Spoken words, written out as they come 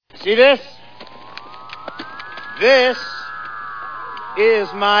See this? This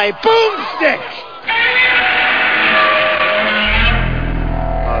is my boomstick!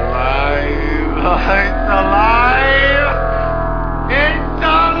 Alive! It's alive! It's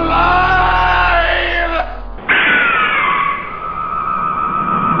alive!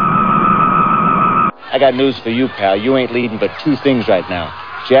 I got news for you, pal. You ain't leading but two things right now.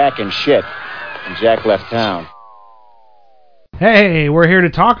 Jack and shit. And Jack left town. Hey, we're here to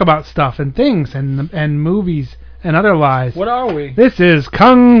talk about stuff and things and movies and other lies. What are we? This is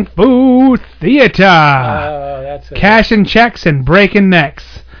Kung Fu Theater. Oh, that's it. Cashing checks and breaking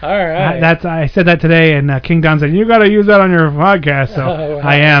necks. All right. I said that today, and King Don said, you got to use that on your podcast, so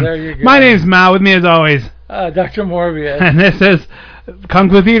I am. There you go. My name's Mal, with me as always. Dr. Morbius. And this is Kung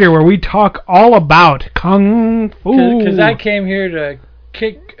Fu Theater, where we talk all about Kung Fu. Because I came here to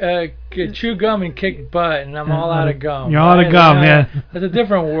chew gum and kick butt, and I'm all out of gum. You're all out of gum, yeah. That's a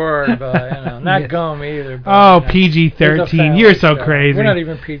different word, but not gum either. But, oh, PG-13. You're so crazy. We're not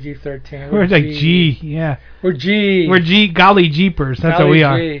even PG-13. We're like G, yeah. We're G. We're G, golly jeepers. That's golly what we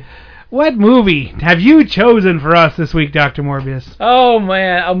are. G. What movie have you chosen for us this week, Dr. Morbius? Oh,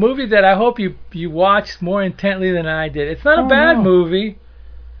 man, a movie that I hope you watched more intently than I did. It's not a bad movie.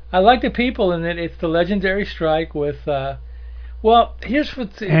 I like the people in it. It's The Legendary Strike with... here's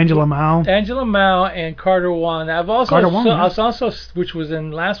what's... Angela Mao. Angela Mao and Carter Wong. I've also... Carter Wong, I was also... Which was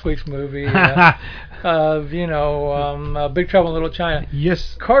in last week's movie. Big Trouble in Little China.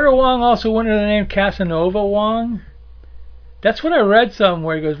 Yes. Carter Wong also went under the name Casanova Wong. That's what I read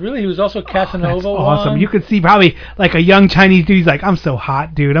somewhere. He goes, really? He was also Casanova Wong? Awesome. You could see probably like a young Chinese dude. He's like, I'm so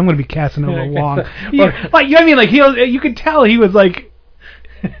hot, dude. I'm going to be Casanova Wong. Like, you know what I mean? Like, you could tell he was like...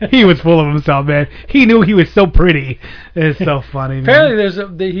 he was full of himself, man. He knew he was so pretty. It's so funny.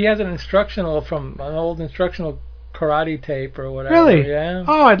 Apparently, he has an instructional from an old instructional karate tape or whatever. Really? Yeah.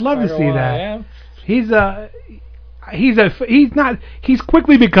 Oh, I'd love to see that. Yeah. He's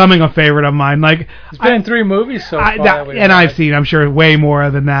quickly becoming a favorite of mine. Like, he's been in 3 movies so far. I've seen, I'm sure, way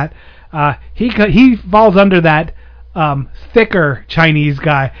more than that. He falls under that thicker Chinese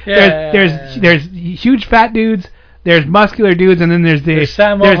guy. Yeah. There's huge fat dudes. There's muscular dudes, and then there's the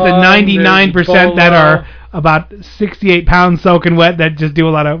 99% that are about 68 pounds soaking wet that just do a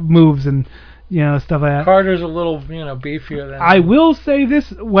lot of moves and stuff like that. Carter's a little beefier than. I will say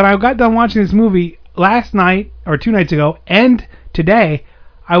this: when I got done watching this movie last night or 2 nights ago, and today,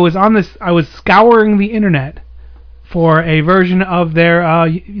 I was scouring the internet for a version of their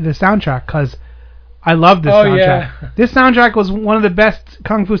the soundtrack because I love this soundtrack. Yeah. This soundtrack was one of the best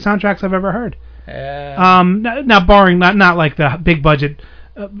kung fu soundtracks I've ever heard. Yeah. Not barring not like the big budget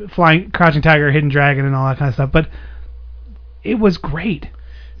flying Crouching Tiger, Hidden Dragon, and all that kind of stuff, but it was great.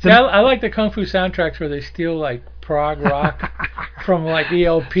 I like the kung fu soundtracks where they steal like prog rock from like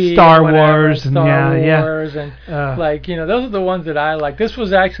ELP, Star Wars, and those are the ones that I like. This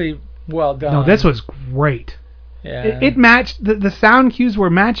was actually well done. No, this was great. Yeah. It matched the sound cues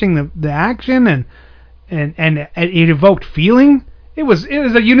were matching the action and it evoked feeling. It was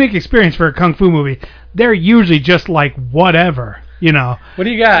a unique experience for a kung fu movie. They're usually just like whatever, What do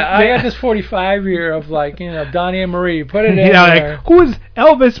you got? I got this 45-year of Donnie and Marie. Put it in there. Like, who is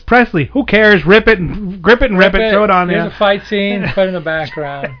Elvis Presley? Who cares? Rip it and rip it, throw it on there. Here's a fight scene, put it in the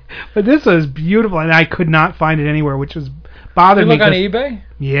background. But this was beautiful, and I could not find it anywhere, which was bothered me. You look on eBay?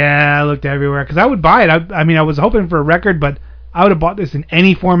 Yeah, I looked everywhere because I would buy it. I was hoping for a record, but I would have bought this in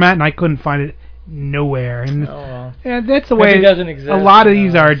any format, and I couldn't find it nowhere. And that's the way. It doesn't exist. A lot of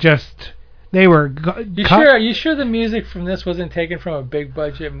these are just they were. You sure the music from this wasn't taken from a big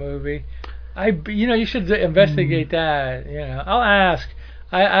budget movie? You should investigate that. I'll ask.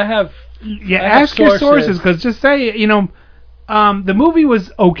 I have. Yeah, ask your sources because just say the movie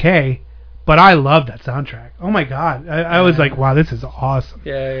was okay, but I love that soundtrack. Oh my god, I was like, wow, this is awesome.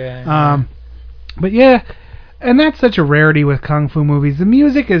 Yeah. But yeah, and that's such a rarity with kung fu movies. The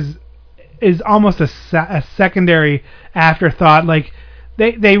music is almost a secondary afterthought. Like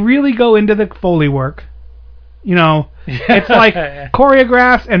they really go into the Foley work. It's like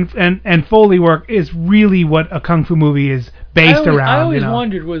choreographs and Foley work is really what a kung fu movie is based around. I always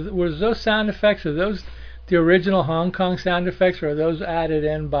wondered was those sound effects, are those the original Hong Kong sound effects, or are those added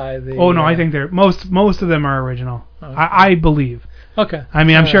in by the? Oh no, I think they're most of them are original. Okay. I believe. Okay. I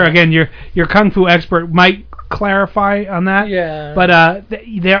mean, I'm sure again your kung fu expert might clarify on that. Yeah. But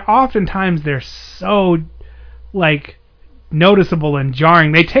they're oftentimes they're so like noticeable and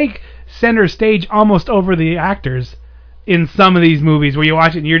jarring. They take center stage almost over the actors in some of these movies where you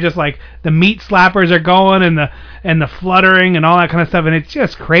watch it and you're just like the meat slappers are going and the fluttering and all that kind of stuff, and it's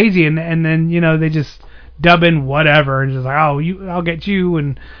just crazy, and then they just dubbing whatever, and just like, oh, I'll get you,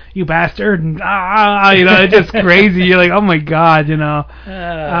 and you bastard, and it's just crazy. You're like, oh my god,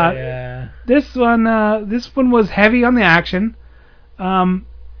 Yeah. This one was heavy on the action, and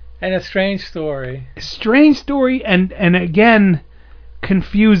a strange story. And again,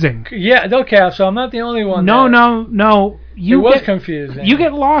 confusing. Yeah, okay, so I'm not the only one. No. It was confusing. You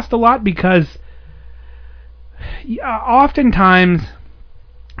get lost a lot because oftentimes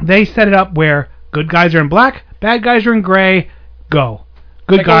they set it up where good guys are in black, bad guys are in gray. Go.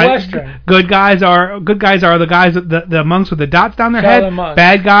 Good guys are the guys, the monks with the dots down their head. Monks.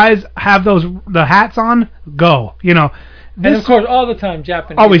 Bad guys have the hats on. Go. And of course, all the time,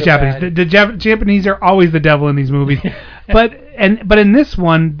 Japanese. Always Japanese. The Japanese are always the devil in these movies. but in this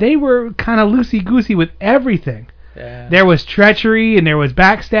one, they were kind of loosey goosey with everything. Yeah. There was treachery and there was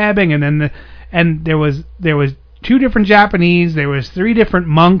backstabbing, and there was 2 different Japanese. There was 3 different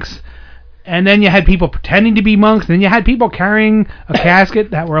monks, and then you had people pretending to be monks. And then you had people carrying a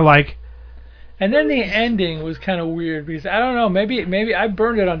casket that were like. And then the ending was kind of weird because I don't know. Maybe I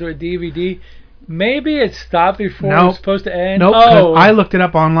burned it onto a DVD. Maybe it stopped before it was supposed to end. Nope, because I looked it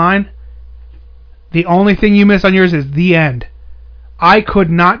up online. The only thing you miss on yours is the end. I could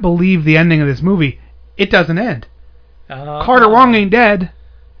not believe the ending of this movie. It doesn't end. Carter Wong ain't dead.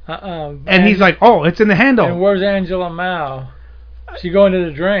 And he's like, oh, it's in the handle. And where's Angela Mao? She going to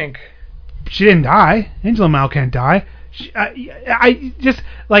the drink. She didn't die. Angela Mao can't die. I just,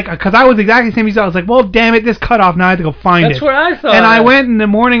 because I was exactly the same as you. I was like, well, damn it, this cut off. Now I have to go find it. That's what I thought. And I went in the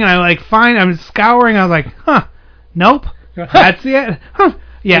morning and I I was scouring. I was like, nope. That's it. Huh.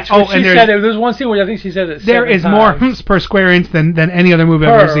 Yeah. And there's one scene where I think she said it. There is more humps per square inch than any other movie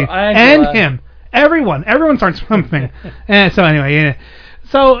I've ever seen. And him. Everyone starts humping. And so anyway, yeah.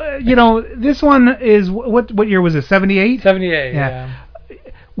 So this one is what year was it? 78. 78. Yeah.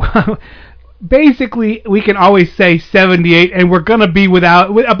 Basically, we can always say 78, and we're gonna be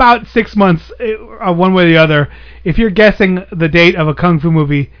about 6 months, one way or the other. If you're guessing the date of a kung fu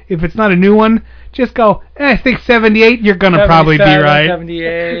movie, if it's not a new one, just go. I think 78. You're gonna probably be right.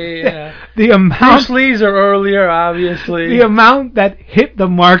 78. Yeah. The amount. Bruce Lee's are earlier, obviously. The amount that hit the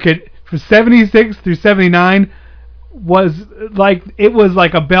market from 76 through 79 was like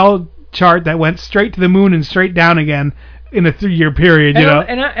a bell chart that went straight to the moon and straight down again. In a 3-year period,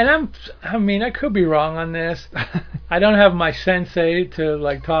 I could be wrong on this. I don't have my sensei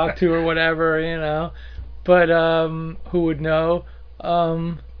to talk to or whatever, but who would know?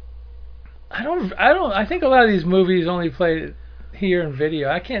 I think a lot of these movies only played here in video.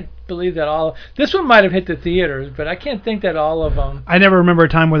 I can't believe that this one might have hit the theaters, but I can't think that all of them. I never remember a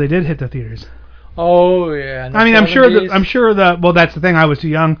time where they did hit the theaters. Oh yeah. I'm sure well, that's the thing. I was too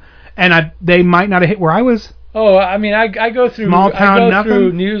young, and they might not have hit where I was. Oh, I go through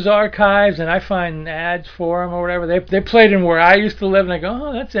through news archives and I find ads for them or whatever. They played in where I used to live, and I go,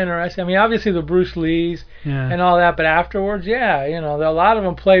 oh, that's interesting. Obviously the Bruce Lees and all that, but afterwards, a lot of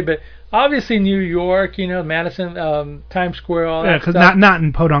them played, but obviously New York, Madison, Times Square, all that stuff. Yeah, because not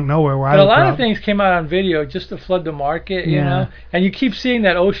in Podunk nowhere where I was. But a lot of things came out on video just to flood the market, and you keep seeing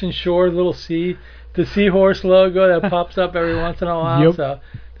that Ocean Shore little the seahorse logo that pops up every once in a while. Yep. So.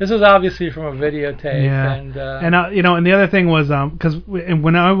 This is obviously from a videotape, and and the other thing was because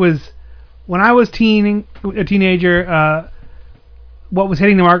when I was a teenager, what was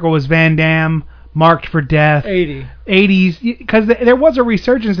hitting the market was Van Damme, Marked for Death, 80s, because there was a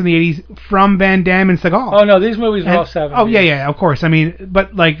resurgence in the 80s from Van Damme and Seagal. Oh no, these movies were all 70s. Oh yeah, of course. But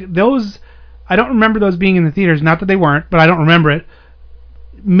those, I don't remember those being in the theaters. Not that they weren't, but I don't remember it.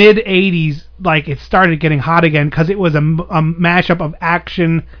 Mid 80s, it started getting hot again because it was a mashup of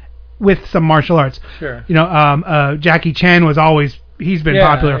action with some martial arts. Sure. Jackie Chan he's been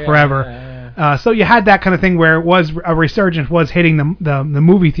popular forever. Yeah. So you had that kind of thing where it was a resurgence was hitting the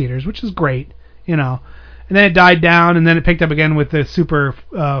movie theaters, which is great, And then it died down, and then it picked up again with the super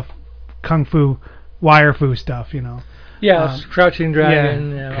kung fu, wire fu stuff, Yeah, Crouching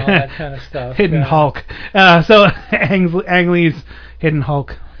Dragon, all that kind of stuff. Hidden Hulk. So Ang Lee's Hidden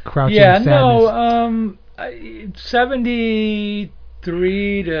Hulk, Crouching Sadness. No,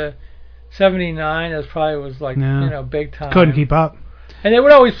 73 to 79, that probably was big time. Couldn't keep up. And they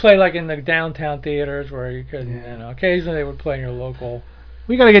would always play in the downtown theaters where you could, occasionally they would play in your local.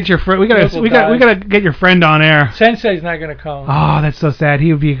 We gotta get your friend. We gotta get your friend on air. Sensei's not gonna come. Oh, that's so sad.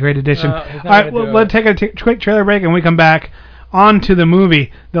 He would be a great addition. All right, let's take a quick trailer break, and we come back on to the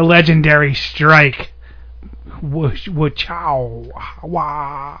movie, The Legendary Strike. Chow.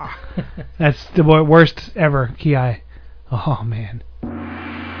 Wah. That's the worst ever, Ki. Oh man.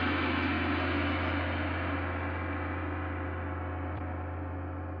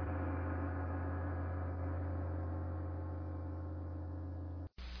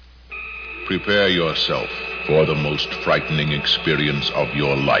 Prepare yourself for the most frightening experience of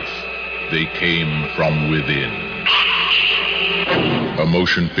your life. They came from within. A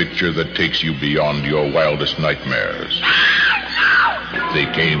motion picture that takes you beyond your wildest nightmares. They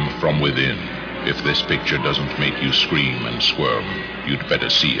came from within. If this picture doesn't make you scream and squirm, you'd better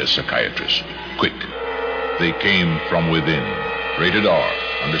see a psychiatrist. Quick. They came from within. Rated R.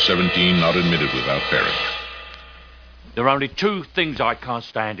 Under 17, not admitted without parent. There are only two things I can't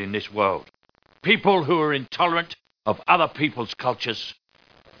stand in this world. People who are intolerant of other people's cultures,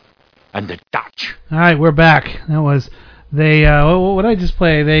 and the Dutch. All right, we're back. That was what did I just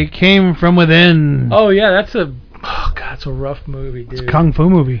play? They Came From Within. Oh yeah, it's a rough movie, dude. It's a kung fu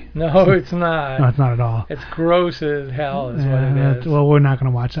movie. No, it's not. No, it's not at all. It's gross as hell, is what it is. Well, we're not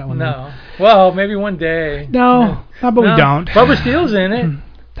going to watch that one. No. Then. Well, maybe one day. No, how about we don't? Barbara Steele's in it.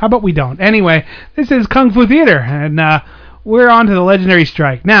 How about we don't? Anyway, this is Kung Fu Theater, and we're on to the legendary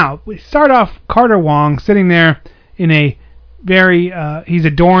strike. Now, we start off Carter Wong sitting there in a very, he's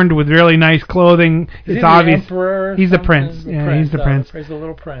adorned with really nice clothing. It's obvious. He's the prince. Yeah, he's the prince. He's the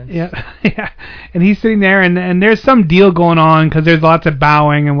little prince. Yeah, yeah. And he's sitting there, and there's some deal going on because there's lots of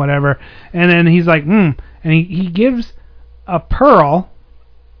bowing and whatever. And then he's like, and he gives a pearl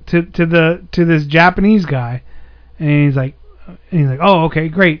to this Japanese guy, and he's like, oh, okay,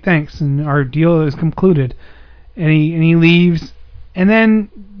 great, thanks, and our deal is concluded. And he leaves, and then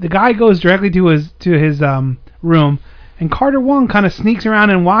the guy goes directly to his room, and Carter Wong kind of sneaks around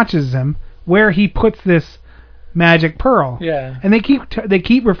and watches him where he puts this magic pearl. Yeah. And they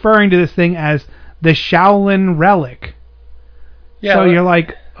keep referring to this thing as the Shaolin relic. Yeah. So you're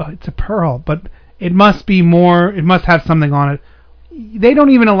like, oh, it's a pearl, but it must be more. It must have something on it. They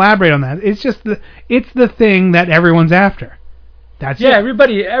don't even elaborate on that. It's just it's the thing that everyone's after. That's it.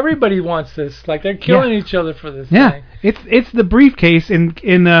 Everybody wants this. Like they're killing each other for this thing. It's the briefcase in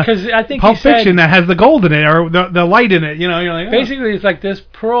I think Pulp Fiction that has the gold in it or the light in it. You know, you're like, basically it's like this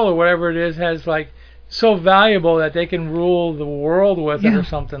pearl or whatever it is has like so valuable that they can rule the world with it or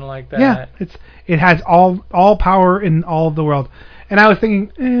something like that. Yeah, it has all power in all of the world. And I was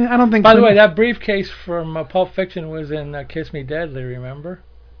thinking, I don't think. By the way, that briefcase from Pulp Fiction was in Kiss Me Deadly. Remember?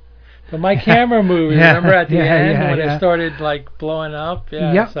 The Mike Hammer movie, remember at the end when it started like blowing up?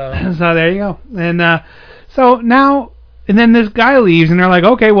 Yeah. Yep. So there you go. And so now, and then this guy leaves, and they're like,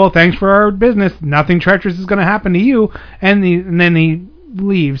 okay, well, thanks for our business. Nothing treacherous is going to happen to you. And then he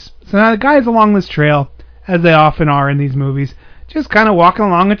leaves. So now the guy's along this trail, as they often are in these movies, just kind of walking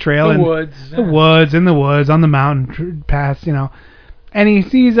along a trail. The woods, on the mountain pass, you know. And he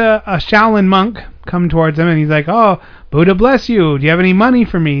sees a Shaolin monk come towards him, and he's like, oh, Buddha bless you. Do you have any money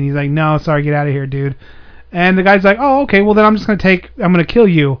for me? And he's like, no, sorry, get out of here, dude. And the guy's like, oh, okay, well, then I'm going to kill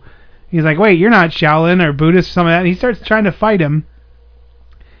you. He's like, wait, you're not Shaolin or Buddhist or something like that. And he starts trying to fight him.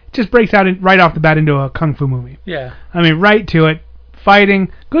 It just breaks out right off the bat into a kung fu movie. Yeah. I mean, right to it.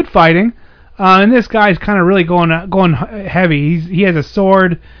 Fighting. Good fighting. And this guy's kind of really going heavy. He has a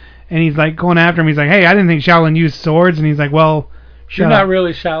sword, and he's like going after him. He's like, hey, I didn't think Shaolin used swords. And he's like, well... You're not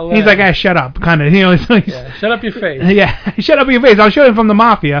really Shaolin. He's like, shut up, kind of. You know, shut up your face. Yeah, shut up your face. I'll show him from the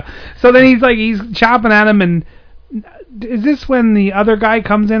mafia. So then he's chopping at him, and is this when the other guy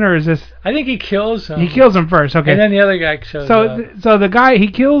comes in, or is this? I think he kills him. He kills him first, okay. And then the other guy shows up. So the guy,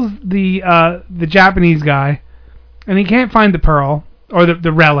 he kills the Japanese guy, and he can't find the pearl, or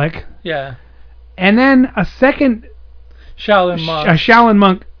the relic. Yeah. And then a second Shaolin monk. A Shaolin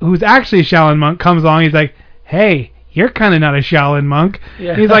monk, who's actually a Shaolin monk, comes along. He's like, hey, you're kind of not a Shaolin monk.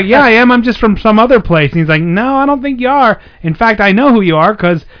 Yeah. He's like, yeah, I am. I'm just from some other place. And he's like, no, I don't think you are. In fact, I know who you are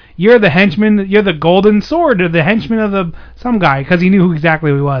because you're the henchman. You're the golden sword, or the henchman of some guy, because he knew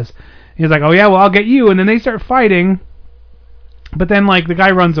exactly who he was. He's like, oh, yeah, well, I'll get you. And then they start fighting. But then, like, the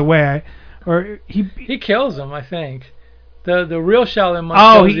guy runs away. Or he kills him, I think. The real Shaolin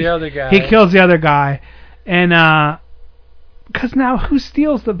monk kills the other guy. He kills the other guy. And, because now who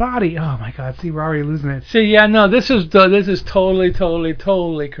steals the body? Oh my God! See, we're already losing it. See, yeah, no, this is totally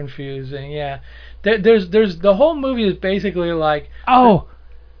confusing. Yeah, there's the whole movie is basically like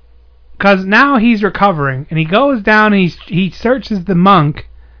because now he's recovering and he goes down and he searches the monk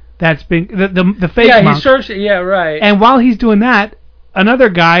that's been the fake monk. Yeah, he searches. Yeah, right. And while he's doing that, another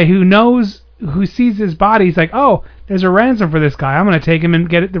guy who sees his body, he's like, oh, there's a ransom for this guy. I'm gonna take him and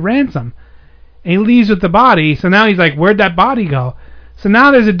get the ransom. And he leaves with the body, so now he's like, where'd that body go? So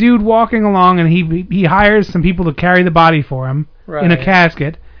now there's a dude walking along, and he hires some people to carry the body for him in a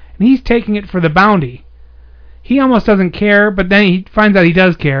casket, and he's taking it for the bounty. He almost doesn't care, but then he finds out he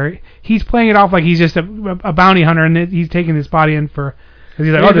does care. He's playing it off like he's just a bounty hunter, and he's taking this body in for... Cause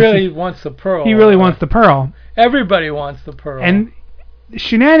he's like, he really wants the pearl. He really wants the pearl. Everybody wants the pearl. And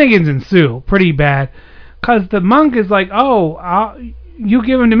shenanigans ensue pretty bad, because the monk is like, oh, you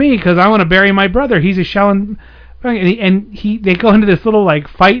give him to me because I want to bury my brother. He's a Shaolin, and they go into this little like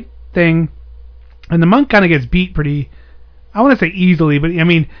fight thing, and the monk kind of gets beat pretty, I want to say easily, but I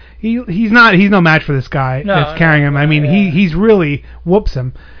mean he's no match for this guy that's carrying him. I mean he's really whoops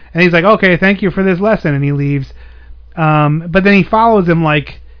him, and he's like, okay, thank you for this lesson, and he leaves. But then he follows him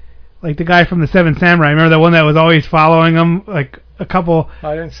like the guy from the Seven Samurai. Remember the one that was always following him, like a couple.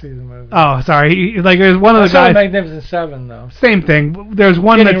 I didn't see the movie. Oh, sorry. There's one of the guys. Magnificent Seven though. Same thing. There's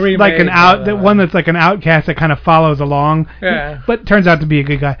one that's like one that's like an outcast that kind of follows along. Yeah. But turns out to be a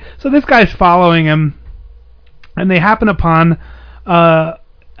good guy. So this guy's following him, and they happen upon like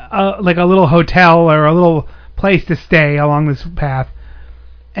a little hotel or a little place to stay along this path.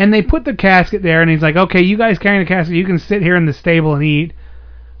 And they put the casket there, and he's like, okay, you guys carrying the casket, you can sit here in the stable and eat.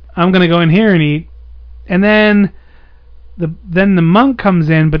 I'm going to go in here and eat. And then the monk comes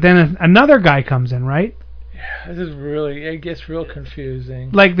in, but then another guy comes in, right? Yeah, it gets real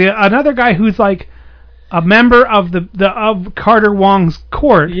confusing. Like another guy who's like a member of of Carter Wong's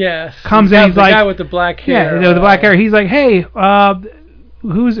court. Yes. Comes in, he's like, the guy with the black hair. Yeah, the black hair. He's like, hey,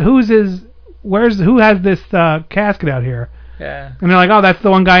 who has this casket out here? Yeah. And they're like, oh, that's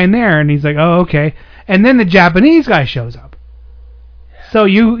the one guy in there. And he's like, oh, okay. And then the Japanese guy shows up. So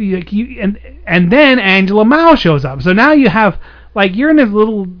and then Angela Mao shows up. So now you have, like, you're in this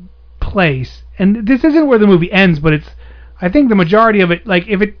little place. And this isn't where the movie ends, but I think the majority of it, like,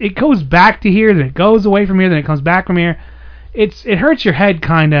 if it goes back to here, then it goes away from here, then it comes back from here. It hurts your head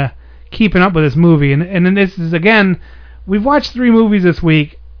kind of keeping up with this movie. And then this is, again, we've watched 3 movies this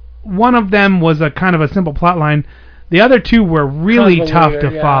week. One of them was a kind of a simple plot line. The other 2 were really tough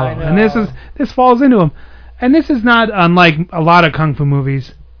to follow, and this falls into them. And this is not unlike a lot of kung fu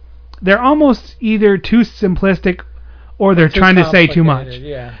movies. They're almost either too simplistic, or they're trying to say too much.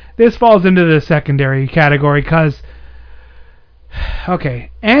 Yeah. This falls into the secondary category because,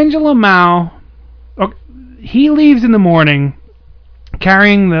 okay, Angela Mao, he leaves in the morning,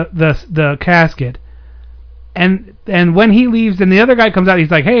 carrying the casket. And when he leaves, and the other guy comes out, he's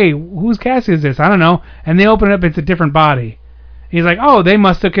like, hey, whose casket is this? I don't know. And they open it up, it's a different body. He's like, oh, they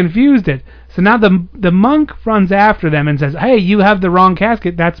must have confused it. So now the monk runs after them and says, hey, you have the wrong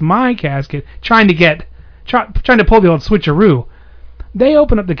casket. That's my casket. Trying to pull the old switcheroo. They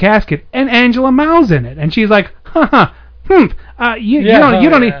open up the casket, and Angela Mao's in it. And she's like,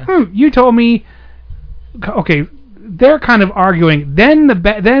 you told me. Okay, they're kind of arguing. Then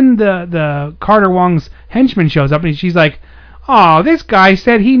the Carter Wong's henchman shows up, and she's like, oh, this guy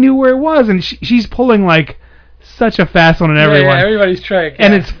said he knew where it was. And she's pulling like such a fast one on everyone. Yeah, everybody's trying.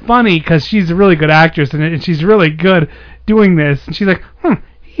 And it's funny because she's a really good actress, and she's really good doing this. And she's like,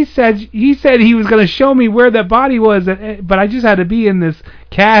 he said he was going to show me where that body was, but I just had to be in this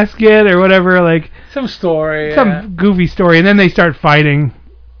casket or whatever, like some story, some goofy story. And then they start fighting,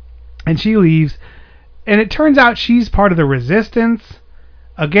 and she leaves, and it turns out she's part of the resistance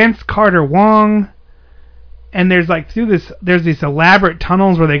against Carter Wong. And there's like there's these elaborate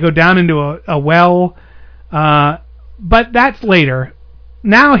tunnels where they go down into a well. But that's later.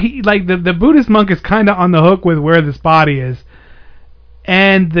 Now he, like, the Buddhist monk is kind of on the hook with where this body is,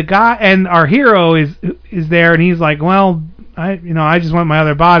 and the guy and our hero is there, and he's like, well, I just want my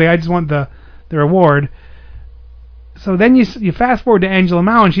other body. I just want the reward. So then you fast forward to Angela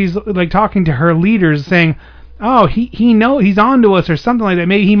Mao, and she's like talking to her leaders, saying, oh, he's on to us or something like that.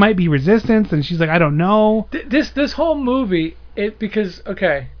 Maybe he might be resistance, and she's like, I don't know. This whole movie, because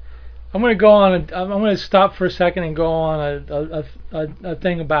okay. I'm going to stop for a second and go on a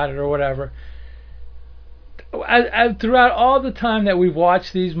thing about it or whatever. Throughout all the time that we've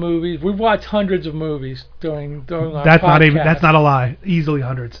watched these movies, we've watched hundreds of movies during our podcast. That's not a lie. Easily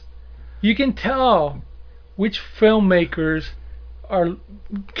hundreds. You can tell which filmmakers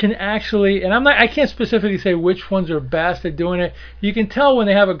can actually, and I can't specifically say which ones are best at doing it. You can tell when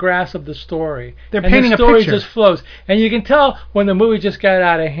they have a grasp of the story. They're painting a picture. The story just flows. And you can tell when the movie just got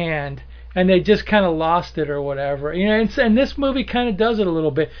out of hand and they just kind of lost it or whatever. And this movie kind of does it a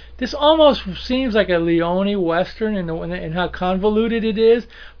little bit. This almost seems like a Leone Western in how convoluted it is.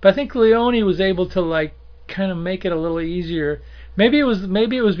 But I think Leone was able to like kind of make it a little easier. Maybe it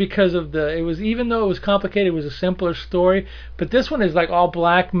was because of even though it was complicated, it was a simpler story. But this one is like all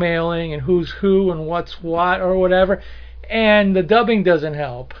blackmailing and who's who and what's what or whatever. And the dubbing doesn't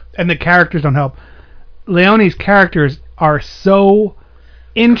help. And the characters don't help. Leone's characters are so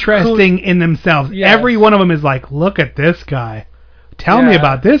interesting in themselves. Yes. Every one of them is like, look at this guy. Tell me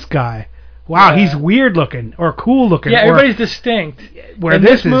about this guy. Wow, he's weird looking or cool looking. Yeah, everybody's distinct. Where in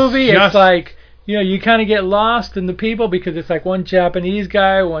this movie, it's like, you kind of get lost in the people because it's like one Japanese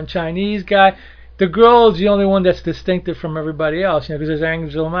guy, one Chinese guy. The girl is the only one that's distinctive from everybody else, because there's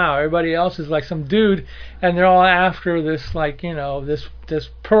Angela Mao. Everybody else is like some dude, and they're all after this, like, this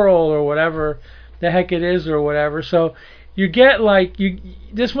pearl or whatever the heck it is or whatever. So you get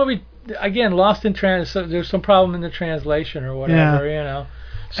this movie again lost in there's some problem in the translation or whatever,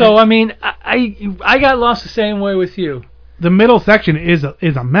 So I mean, I got lost the same way with you. The middle section is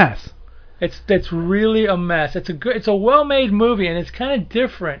a mess. It's really a mess. It's a well-made movie, and it's kind of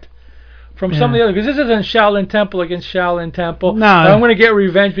different from some of the other, because this isn't Shaolin Temple against Shaolin Temple. No, I'm going to get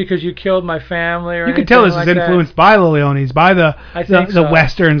revenge because you killed my family. Or you can tell this is influenced by the Leones, by the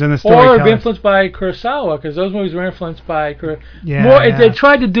westerns and the storytelling. Or influenced by Kurosawa, because those movies were influenced by They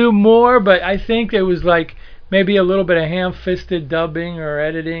tried to do more, but I think it was like maybe a little bit of ham-fisted dubbing or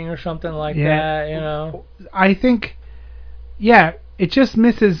editing or something like that. I think, it just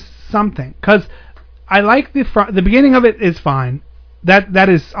misses something, because I like the beginning of it is fine. That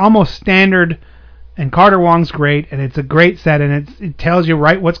is almost standard, and Carter Wong's great, and it's a great set, and it tells you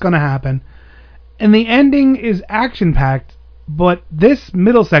right what's going to happen. And the ending is action-packed, but this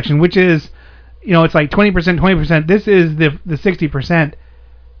middle section, which is, it's like 20%, 20%, this is the 60%,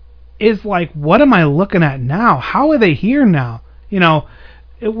 is like, what am I looking at now? How are they here now?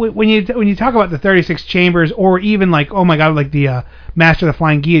 When you talk about the 36 chambers, or even like, oh my god, like the Master of the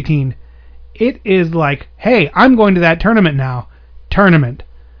Flying Guillotine, it is like, hey, I'm going to that tournament now. Tournament.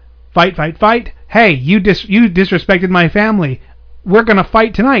 Fight, fight, fight. Hey, you disrespected my family. We're going to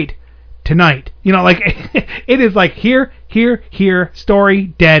fight tonight. Tonight. It is like here, story,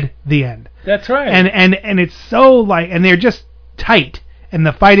 dead, the end. That's right. And it's so like, and they're just tight, and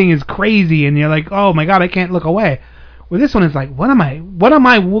the fighting is crazy, and you're like, oh my god, I can't look away. Well, this one is like, what am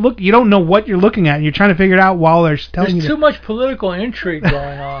I look? You don't know what you're looking at, and you're trying to figure it out while they're telling you. There's too much political intrigue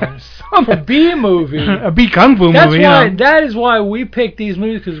going on. For a B movie, a B kung fu movie. That is why we pick these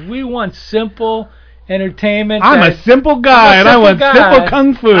movies, because we want simple entertainment. I'm a simple guy, and I want simple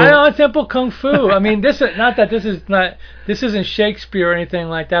kung fu. I want simple kung fu. I mean, this isn't Shakespeare or anything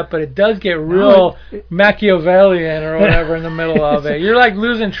like that, but it does get real Machiavellian or whatever in the middle of it. You're like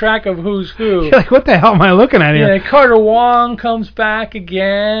losing track of who's who. You're like, what the hell am I looking at here? Yeah, Carter Wong comes back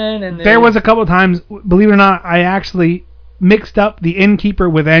again, and there was a couple of times, believe it or not, I actually mixed up the innkeeper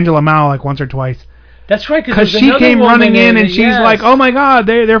with Angela Mao like once or twice. That's right, because she came running in and she's like, oh my god,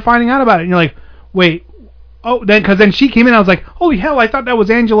 they're finding out about it, and you're like, wait, because then she came in, I was like, holy hell, I thought that was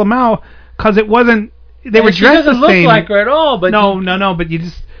Angela Mao, because it wasn't. They were dressed the same. She doesn't look like her at all. But no, but you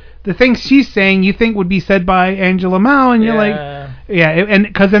just, the things she's saying you think would be said by Angela Mao, and you're like, and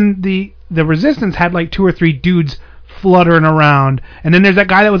because then the Resistance had like 2 or 3 dudes fluttering around, and then there's that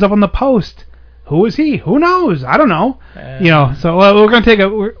guy that was up on the post. Who is he? Who knows? I don't know. So we're gonna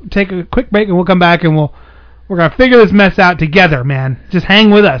take a quick break, and we'll come back, and we're gonna figure this mess out together, man. Just hang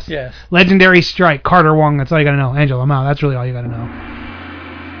with us. Yes. Legendary Strike, Carter Wong. That's all you gotta know. Angela Mao. That's really all you gotta know.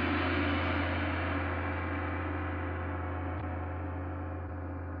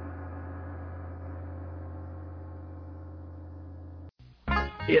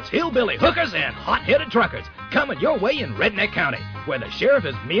 It's hillbilly hookers and hot-headed truckers coming your way in Redneck County, where the sheriff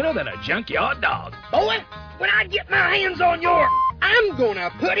is meaner than a junkyard dog. Boy, when I get my hands on your, I'm gonna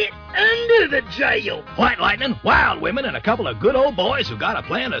put it under the jail. White lightning, wild women, and a couple of good old boys who got a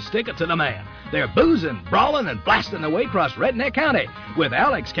plan to stick it to the man. They're boozing, brawling, and blasting their way across Redneck County with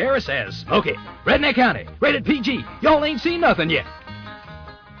Alex Karras as Smokey. Redneck County, rated PG. Y'all ain't seen nothing yet.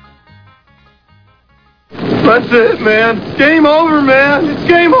 That's it, man. Game over, man. It's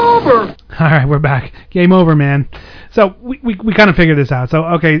game over. All right, we're back. Game over, man. So we kind of figured this out. So,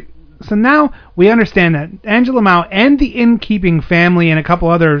 okay, so now we understand that Angela Mao and the innkeeping family and a couple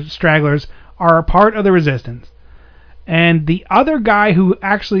other stragglers are a part of the Resistance. And the other guy who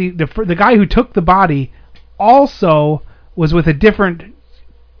actually, the guy who took the body also was with a different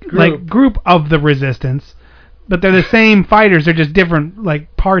group of the Resistance. But they're the same fighters. They're just different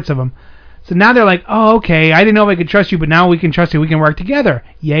parts of them. So now they're like, oh, okay, I didn't know if I could trust you, but now we can trust you. We can work together.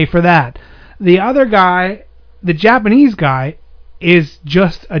 Yay for that. The other guy, the Japanese guy, is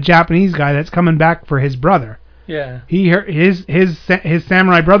just a Japanese guy that's coming back for his brother. Yeah. His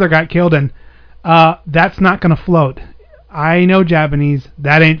samurai brother got killed, and that's not going to float. I know Japanese.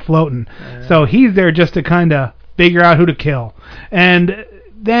 That ain't floating. Yeah. So he's there just to kind of figure out who to kill. And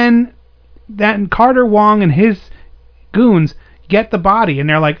then Carter Wong and his goons get the body, and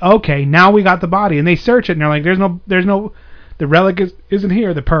they're like, okay, now we got the body, and they search it, and they're like, there's no, the relic isn't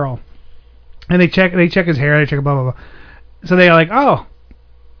here, the pearl, and they check his hair, they check blah blah blah, so they're like, oh,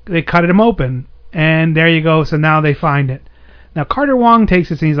 they cut him open, and there you go, so now they find it. Now Carter Wong takes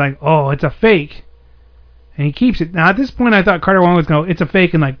this and he's like, oh, it's a fake. And he keeps it. Now at this point I thought Carter Wong was going to, it's a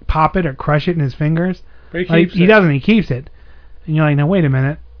fake, and like pop it or crush it in his fingers. But he doesn't, he keeps it. And you're like, now wait a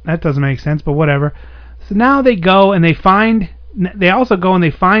minute. That doesn't make sense, but whatever. So now they go and they find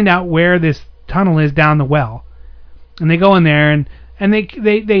out where this tunnel is down the well. And they go in there and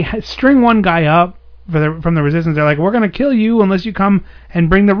they string one guy up from the resistance. They're like, we're going to kill you unless you come and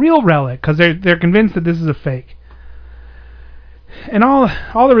bring the real relic, because they're convinced that this is a fake. And all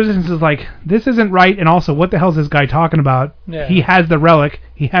the resistance is like, this isn't right, and also, what the hell is this guy talking about? Yeah. He has the relic,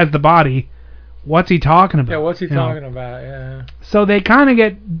 he has the body. What's he talking about? Yeah, what's he talking about? Yeah. So they kind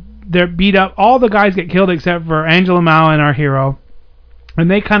of they're beat up. All the guys get killed except for Angela Mao and our hero, and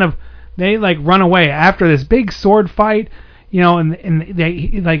they run away after this big sword fight, and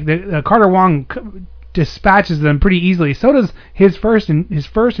they the Carter Wong dispatches them pretty easily. So does his first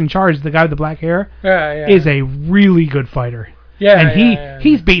in charge, the guy with the black hair, is a really good fighter. Yeah, and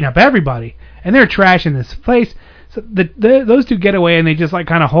he's beating up everybody, and they're trashing this place. So those two get away, and they just like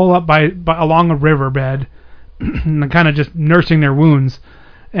kind of hole up by along a riverbed, and kind of just nursing their wounds.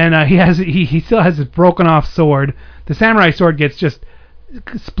 And he still has his broken off sword. The samurai sword gets just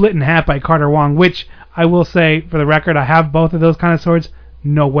split in half by Carter Wong, which I will say for the record, I have both of those kind of swords.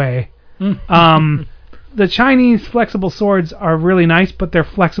 No way. The Chinese flexible swords are really nice, but they're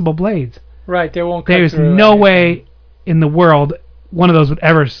flexible blades. Right, they won't cut There's through no way in the world one of those would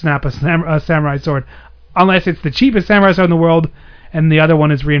ever snap a samurai sword, unless it's the cheapest samurai sword in the world, and the other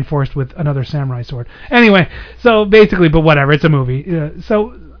one is reinforced with another samurai sword. Anyway, so basically, but whatever, it's a movie.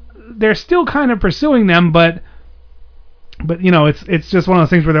 So they're still kind of pursuing them, but it's just one of those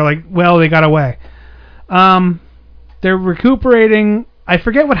things where they're like, well, they got away. They're recuperating. I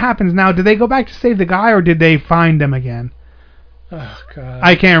forget what happens now. Did they go back to save the guy, or did they find them again? Oh God,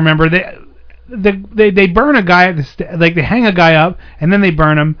 I can't remember. They burn a guy at they hang a guy up and then they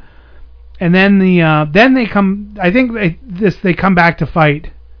burn him, and then then they come. I think they come back to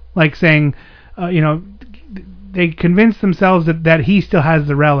fight, like saying, they convince themselves that he still has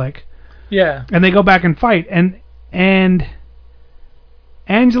the relic. Yeah. And they go back and fight, and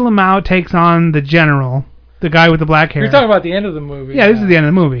Angela Mao takes on the general, the guy with the black hair. You're talking about the end of the movie. Yeah, this is the end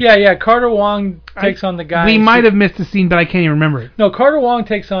of the movie. Yeah. Carter Wong takes on the guy. We might have missed a scene, but I can't even remember it. No, Carter Wong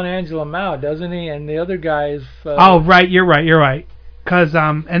takes on Angela Mao, doesn't he? And the other guy is... oh, right, you're right. Because,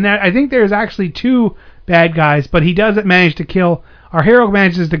 I think there's actually two bad guys, but he doesn't manage to kill... Our hero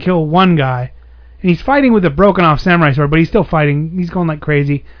manages to kill one guy, and he's fighting with a broken off samurai sword, but he's still fighting. He's going like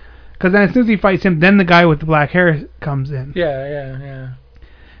crazy. Because then as soon as he fights him, then the guy with the black hair comes in. Yeah.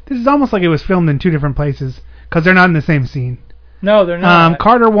 This is almost like it was filmed in two different places, because they're not in the same scene. No, they're not.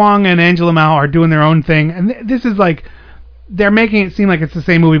 Carter Wong and Angela Mao are doing their own thing, and this is like, they're making it seem like it's the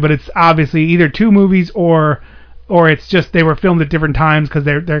same movie, but it's obviously either two movies or it's just they were filmed at different times because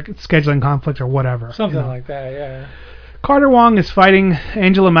they're scheduling conflicts or whatever. Something like that, yeah. Carter Wong is fighting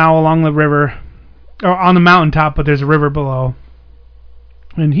Angela Mao along the river, or on the mountaintop, but there's a river below,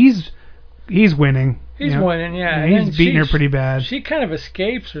 and he's winning. He's winning, yeah. And he's beating her pretty bad. She kind of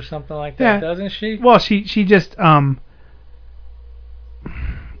escapes or something like that, doesn't she? Well, she just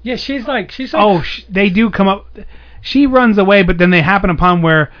yeah, she's like. Oh, they do come up. She runs away, but then they happen upon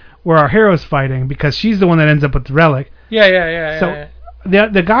where our hero's fighting, because she's the one that ends up with the relic. Yeah. So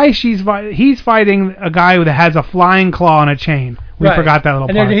the guy he's fighting a guy that has a flying claw and a chain. We forgot that little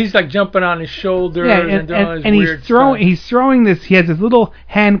part. And then he's like jumping on his shoulder and doing all this weird stuff. He's throwing this. He has this little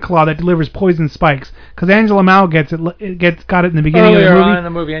hand claw that delivers poison spikes. Because Angela Mao got it in the beginning of the movie. Earlier on in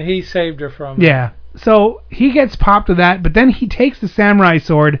the movie, and he saved her from it. Yeah. So he gets popped with that, but then he takes the samurai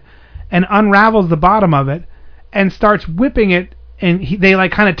sword and unravels the bottom of it and starts whipping it, and they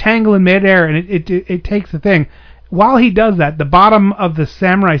like kind of tangle in midair, and it takes the thing. While he does that, the bottom of the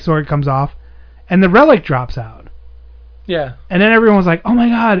samurai sword comes off, and the relic drops out. Yeah. And then everyone's like, oh my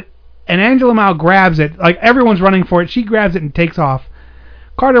God. And Angela Mao grabs it. Like, everyone's running for it. She grabs it and takes off.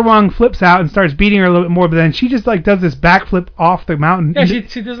 Carter Wong flips out and starts beating her a little bit more, but then she just like does this backflip off the mountain she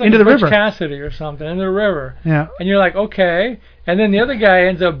does like into the Butch river. Cassidy or something in the river. Yeah. And you're like, okay. And then the other guy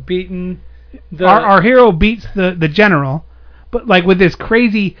ends up beating our hero beats the general, but like with this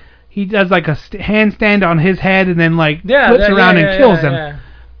crazy, he does like a handstand on his head and then like flips around and kills him. Yeah.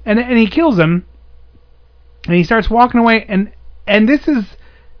 And he kills him, and he starts walking away, and this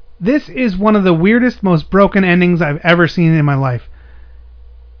is one of the weirdest, most broken endings I've ever seen in my life.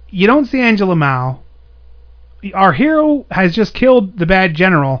 You don't see Angela Mao. Our hero has just killed the bad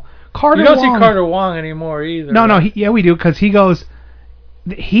general. You don't see Carter Wong anymore either. No, we do, because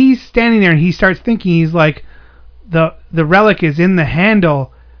he's standing there and he starts thinking, he's like, the relic is in the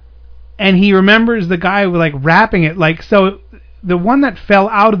handle, and he remembers the guy like wrapping it. Like, so the one that fell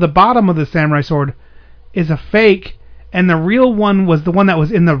out of the bottom of the samurai sword is a fake, and the real one was the one that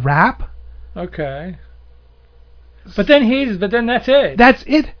was in the wrap. Okay. But then that's it. That's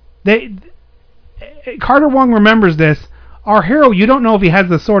it. Carter Wong remembers this. Our hero, you don't know if he has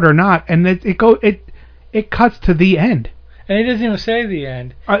the sword or not, and it cuts to the end. And he doesn't even say the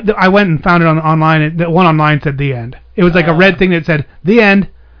end. I went and found it online. The one online said the end. It was like a red thing that said the end,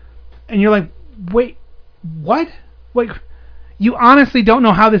 and you're like, wait, what? Like, you honestly don't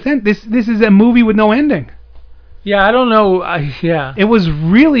know how this ends. This is a movie with no ending. Yeah, I don't know. Yeah. It was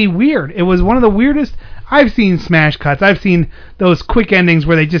really weird. It was one of the weirdest. I've seen smash cuts. I've seen those quick endings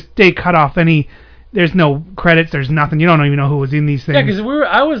where they cut off any. There's no credits. There's nothing. You don't even know who was in these things. Yeah, because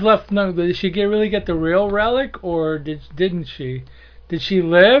I was left. No, did she really get the real relic, or didn't she? Did she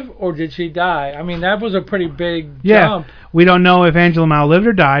live, or did she die? I mean, that was a pretty big jump. We don't know if Angela Mao lived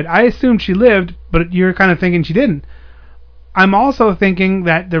or died. I assumed she lived, but you're kind of thinking she didn't. I'm also thinking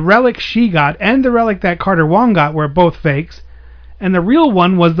that the relic she got and the relic that Carter Wong got were both fakes, and the real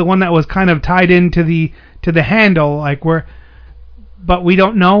one was the one that was kind of tied into the handle, like where. But we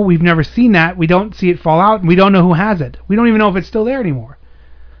don't know. We've never seen that. We don't see it fall out, and we don't know who has it. We don't even know if it's still there anymore.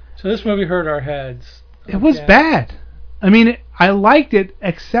 So this movie hurt our heads. It was bad. I mean, I liked it,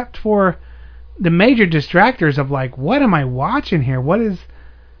 except for the major distractors of like, what am I watching here? What is...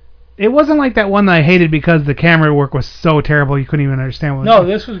 It wasn't like that one that I hated because the camera work was so terrible you couldn't even understand what No,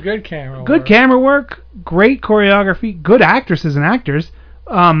 this was good camera work. Good camera work, great choreography, good actresses and actors.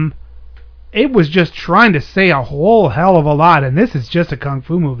 It was just trying to say a whole hell of a lot, and this is just a kung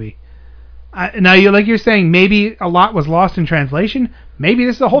fu movie. Now, you're saying maybe a lot was lost in translation. Maybe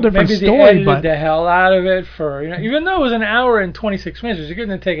this is a whole different story. Maybe they edited the hell out of it for, even though it was an hour and 26 minutes, you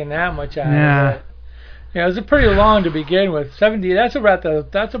couldn't have taken that much out of it. Yeah, it was pretty long to begin with. 70. That's about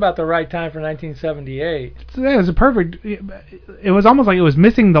the right time for 1978. So it was a perfect. It was almost like it was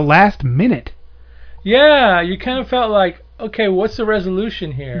missing the last minute. Yeah, you kind of felt like, okay, what's the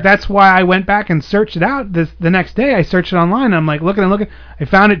resolution here? That's why I went back and searched it out. The next day, I searched it online. And I'm like looking. I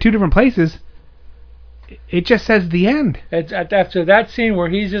found it 2 different places. It just says the end. It's after that scene where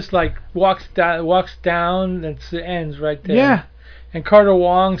he just like walks down, and it ends right there. Yeah. And Carter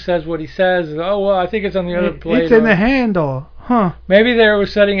Wong says what he says. Oh, well, I think it's on the other plate. It's in the handle. Huh. Maybe they were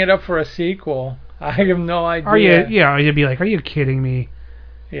setting it up for a sequel. I have no idea. You'd be like, are you kidding me?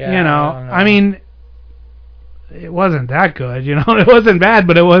 Yeah. I mean, it wasn't that good, It wasn't bad,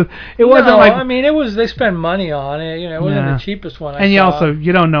 but it wasn't like... I mean, they spent money on it, It wasn't the cheapest one I saw. And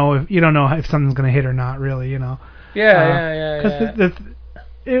you don't know if something's going to hit or not, really, Yeah. Because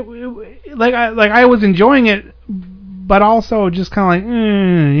I was enjoying it, but also just kind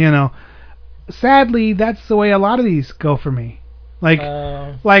of like, Sadly, that's the way a lot of these go for me. Like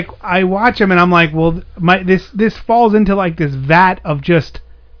I watch them and I'm like, well, this falls into like this vat of just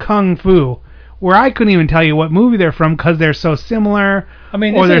kung fu, where I couldn't even tell you what movie they're from because they're so similar. I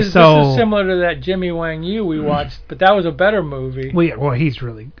mean, this is similar to that Jimmy Wang Yu we watched, but that was a better movie. Well, yeah, he's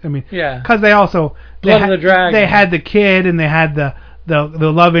really. I mean, yeah, because they also Blood of the Dragon. They had the kid and they had the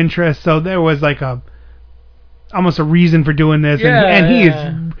love interest, so there was like almost a reason for doing this. Yeah,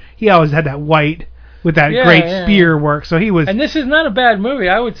 and he always had that white with that great spear work. So he was. And this is not a bad movie.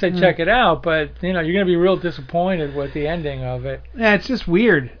 I would say check it out, but you're going to be real disappointed with the ending of it. Yeah, it's just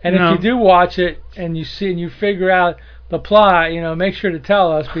weird. And if you do watch it and you see and you figure out the plot, make sure to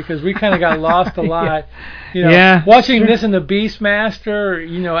tell us because we kind of got lost a lot. Watching this in the Beastmaster,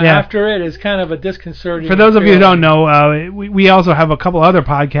 after it is kind of a disconcerting. For those of you who don't know, we also have a couple other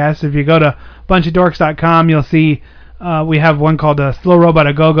podcasts. If you go to bunchofdorks.com, you'll see we have one called Slow Robot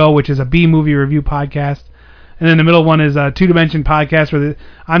A Go-Go, which is a B-movie review podcast. And then the middle one is a Two Dimension podcast where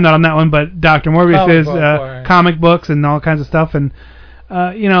I'm not on that one, but Dr. Morbius is comic books and all kinds of stuff. And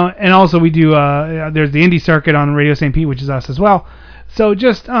and also we do there's the Indie Circuit on Radio St. Pete, which is us as well. So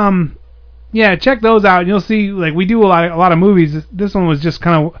just check those out and you'll see like we do a lot of movies. This one was just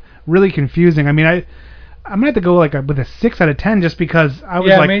kind of really confusing. I mean, I'm gonna have to go like with a 6 out of 10 just because I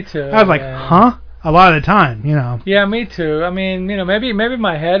was me too. I was like, huh? A lot of the time, Yeah, me too. I mean, maybe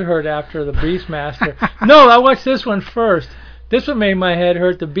my head hurt after the Beastmaster. No, I watched this one first. This one made my head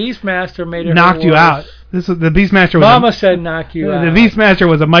hurt. The Beastmaster made it knocked you out. This was the Beastmaster. Mama said knock you out. The Beastmaster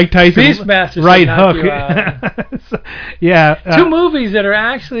was a Mike Tyson Beastmaster right hook. So, two movies that are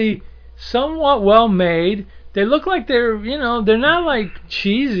actually somewhat well made. They look like they're they're not like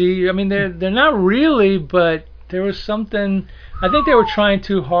cheesy. I mean they're not really, but there was something. I think they were trying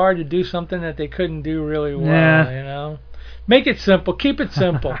too hard to do something that they couldn't do really well. Make it simple. Keep it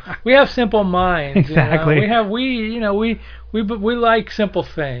simple. We have simple minds. Exactly. We like simple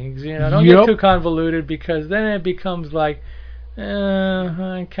things. Don't get too convoluted, because then it becomes like,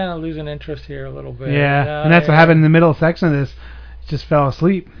 I kind of lose an interest here a little bit. Yeah, and that's what happened in the middle section of this. Just fell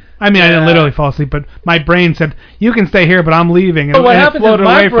asleep. I mean, I didn't literally fall asleep, but my brain said, "You can stay here, but I'm leaving." But what happens is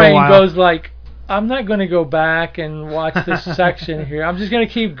my brain goes like, I'm not going to go back and watch this section here. I'm just going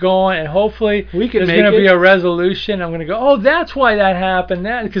to keep going, and hopefully there's going to be a resolution. I'm going to go, oh, that's why that happened.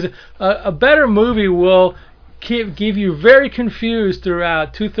 Because a better movie will give you very confused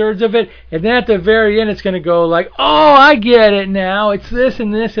throughout 2/3 of it, and then at the very end it's going to go like, oh, I get it now. It's this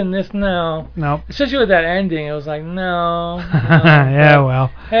and this and this now. Nope. Especially with that ending, it was like, no. Yeah, well.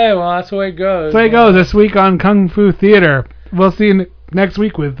 Hey, well, that's the way it goes. That's the way it goes this week on Kung Fu Theater. We'll see you next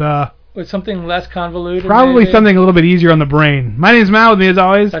week with something less convoluted. Probably maybe? Something a little bit easier on the brain. My name's Mal, with me as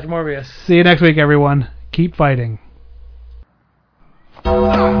always, Dr. Morbius. See you next week, everyone. Keep fighting.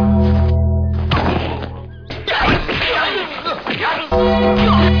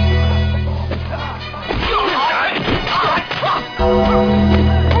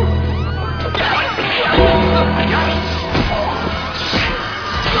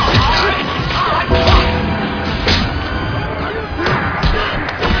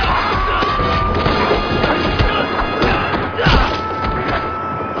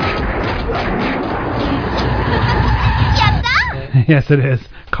 Yes, it is.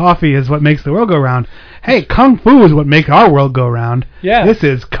 Coffee is what makes the world go round. Hey, Kung Fu is what makes our world go round. Yeah. This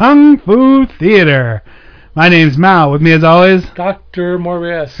is Kung Fu Theater. My name's Mao. With me, as always, Dr.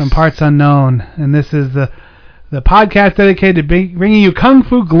 Morbius. From Parts Unknown. And this is the podcast dedicated to bringing you Kung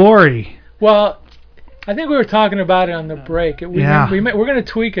Fu glory. Well, I think we were talking about it on the break. We're going to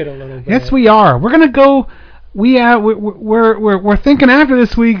tweak it a little bit. Yes, we are. We're going to go... We're thinking after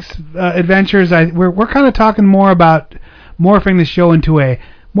this week's adventures. We're kind of talking more about morphing the show into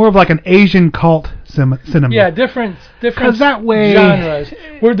more of like an Asian cult cinema. Yeah, different that way, genres.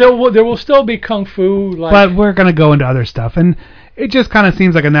 There will still be kung fu, but we're gonna go into other stuff, and it just kind of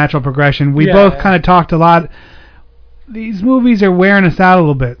seems like a natural progression. We both kind of talked a lot. These movies are wearing us out a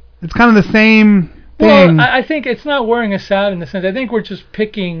little bit. It's kind of the same thing. Well, I think it's not wearing us out in the sense. I think we're just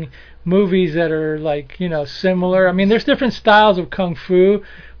picking movies that are like similar. I mean, there's different styles of kung fu.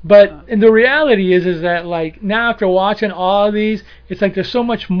 But and the reality is that like now after watching all of these, it's like there's so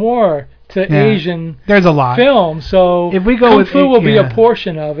much more to Asian there's a lot film. So if we go Kung Fu will be a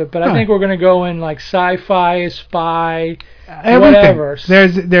portion of it, but I think we're going to go in like sci-fi, spy, everything. Whatever.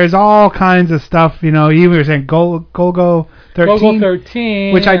 There's all kinds of stuff. You were saying Golgo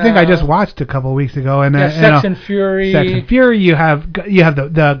 13, which I think I just watched a couple of weeks ago, and Sex and Fury. Sex and Fury. You have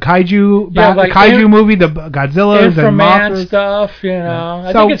the kaiju, kaiju movie, the Godzillas and Mothras stuff.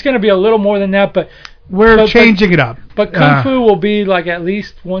 I think it's going to be a little more than that, but we're changing it up. But Kung Fu will be like at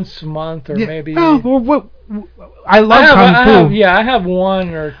least once a month, or maybe. I love Kung Fu. I have one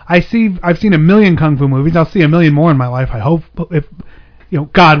or. I've seen a million Kung Fu movies. I'll see a million more in my life. I hope, if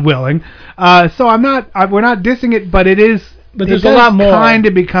God willing. So we're not dissing it, but it is. But there's a lot more. Kind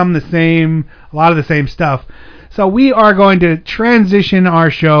of become the same, a lot of the same stuff. So we are going to transition our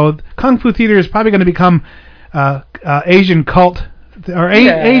show. Kung Fu Theater is probably going to become Asian cult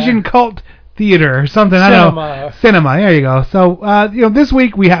Asian cult theater or something. I don't know. Cinema. There you go. So this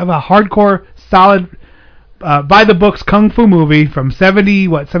week we have a hardcore, solid, by the books Kung Fu movie from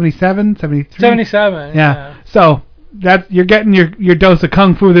 77, 73? 77. Yeah. So you're getting your dose of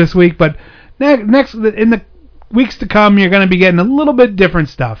Kung Fu this week, but next in the weeks to come, you're going to be getting a little bit different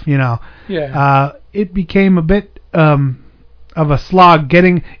stuff, Yeah. It became a bit of a slog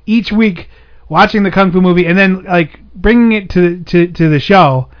getting each week watching the Kung Fu movie and then like bringing it to the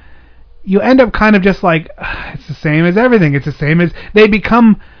show. You end up kind of just like it's the same as everything. It's the same as they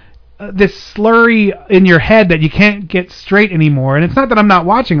become this slurry in your head that you can't get straight anymore. And it's not that I'm not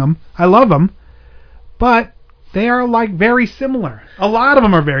watching them. I love them, but they are like very similar. A lot of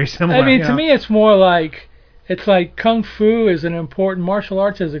them are very similar. I mean, to me, it's more like. It's like Kung Fu is an important martial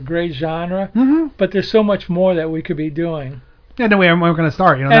arts is a great genre, but there's so much more that we could be doing. Yeah, no way we're going to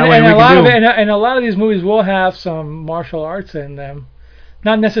start. And a lot of these movies will have some martial arts in them,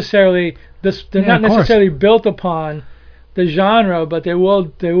 not necessarily they're not necessarily built upon the genre, but they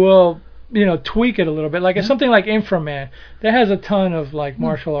will tweak it a little bit. Like it's something like Inframan that has a ton of like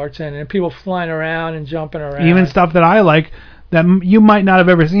martial arts in it, and people flying around and jumping around. Even stuff that I like that you might not have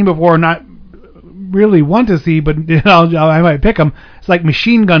ever seen before, or not really want to see, but I might pick them. It's like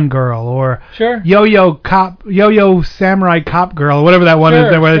Machine Gun Girl or Yo-Yo Samurai Cop Girl, or whatever that one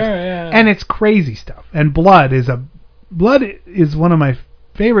is. And it's crazy stuff. And Blood is one of my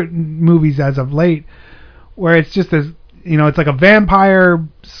favorite movies as of late, where it's just this it's like a vampire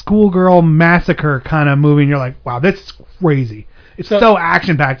schoolgirl massacre kind of movie, and you're like, wow, that's crazy. It's so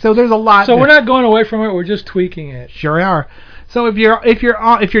action-packed. So there's a lot. So we're not going away from it. We're just tweaking it. Sure we are. So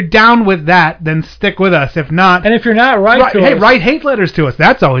if you're down with that, then stick with us. If not, and if you're not, write hate letters to us.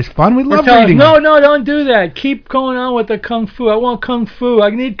 That's always fun. We love reading. No, don't do that. Keep going on with the kung fu. I want kung fu.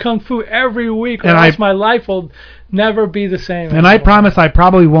 I need kung fu every week, or else my life will never be the same. And anymore. I promise I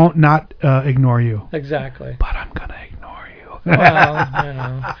probably won't not ignore you. Exactly. But I'm gonna ignore you.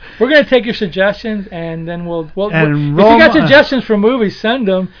 Well, we're gonna take your suggestions, and then we'll if you got suggestions for movies, send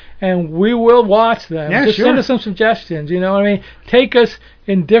them, and we will watch them. Yeah, Just send us some suggestions. You know what I mean? Take us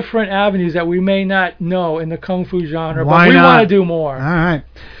in different avenues that we may not know in the kung fu genre, but we want to do more. All right.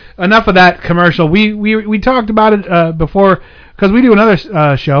 Enough of that commercial. We talked about it before, because we do another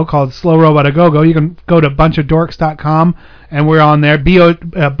show called Slow Robot A Go-Go. You can go to bunchofdorks.com, and we're on there.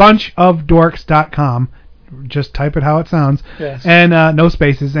 bunchofdorks.com. Just type it how it sounds. Yes. And no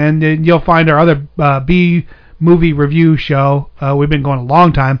spaces. And you'll find our other B movie review show. We've been going a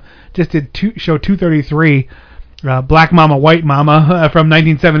long time. Just did show 233. Black Mama, White Mama from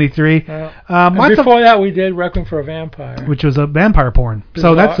 1973. Before that, we did Requiem for a Vampire, which was a vampire porn.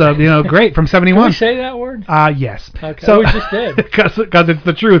 So that's great from 71. Can we say that word? Yes. Okay. So we just did because it's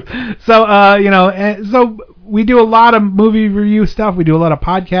the truth. So so we do a lot of movie review stuff. We do a lot of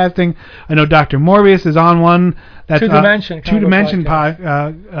podcasting. I know Dr. Morbius is on one. That's Two Dimension comic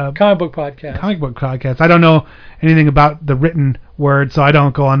book podcast. Comic book podcast. I don't know anything about the written word, so I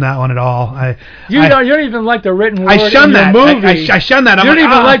don't go on that one at all. You don't even like the written word. I shun that. Movie. I shun that. You don't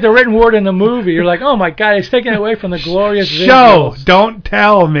even like the written word in the movie. You're like, oh my god, it's taken away from the glorious show. visuals. Don't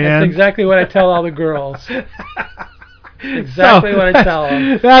tell, man. That's exactly what I tell all the girls. Exactly what I tell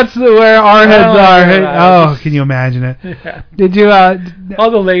them. That's where our heads are. Can you imagine it? Yeah. Did you? All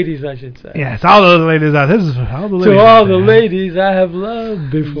the ladies, I should say. Yes, all the ladies out. This is all the ladies. To all the ladies I have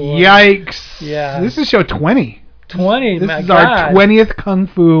loved before. Yikes! Yeah. This is show 20. 20. This is our 20th Kung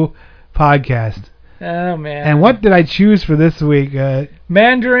Fu podcast. Oh man! And what did I choose for this week?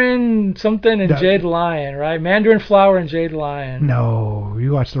 Mandarin something and Jade Lion, right? Mandarin Flower and Jade Lion. No,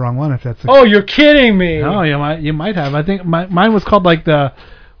 you watched the wrong one. If that's. Oh, you're kidding me! No, you might have. I think mine was called like the.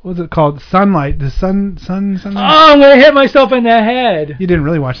 What was it called? Sunlight. The sun. Oh, I'm gonna hit myself in the head. You didn't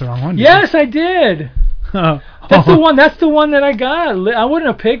really watch the wrong one. Did yes, I did. That's the one. That's the one that I got. I wouldn't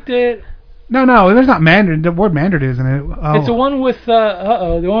have picked it. No, there's not Mandarin. The word Mandarin isn't it? Oh. It's the one with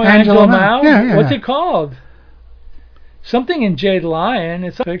the one with Angela Mao. Yeah. What's it called? Something in Jade Lion.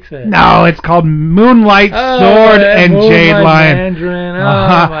 Fix it. No, it's called Moonlight Sword and Moonlight Jade Lion. Mandarin. Oh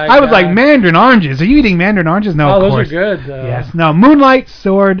my I was like, Mandarin oranges. Are you eating Mandarin oranges? No, of course. Those are good though. Yes. No, Moonlight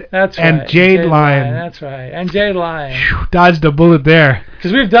Sword and Jade Lion. That's right. And Jade Lion. Whew, dodged a bullet there.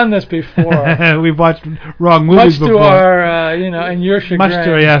 Because we've done this before. We've watched wrong movies before. Much to our, and your chagrin. Much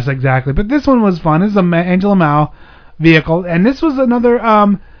to yes, exactly. But this one was fun. This is an Angela Mao vehicle, and this was another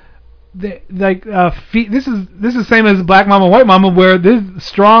this is same as Black Mama, White Mama, where this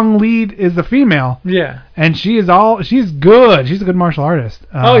strong lead is the female. Yeah. And she's good. She's a good martial artist.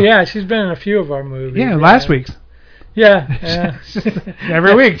 She's been in a few of our movies. Yeah, last week's. Yeah.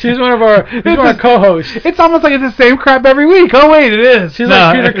 Every week. She's one of our co-hosts. It's almost like it's the same crap every week. Oh wait, it is. She's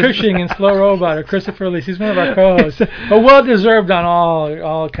like Peter Cushing in Slow Robot or Christopher Lee. She's one of our co-hosts. But well deserved on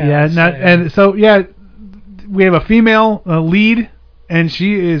all counts. Yeah, we have a female lead, and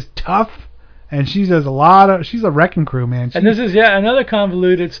she is tough, and she does she's a wrecking crew, man. And this is another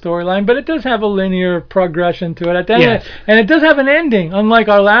convoluted storyline, but it does have a linear progression to it at the end. And it does have an ending, unlike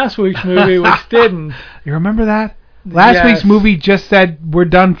our last week's movie, which didn't. You remember that? Last week's movie just said we're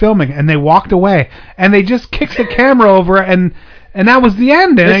done filming, and they walked away, and they just kicked the camera over, and that was the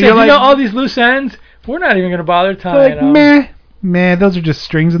end. And they said, all these loose ends, we're not even going to bother tying them. Meh, those are just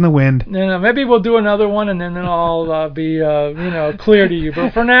strings in the wind. No, maybe we'll do another one, and then it'll all be clear to you.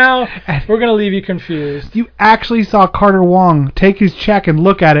 But for now, we're going to leave you confused. You actually saw Carter Wong take his check and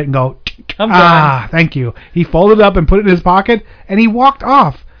look at it and go, I'm done. Thank you. He folded it up and put it in his pocket, and he walked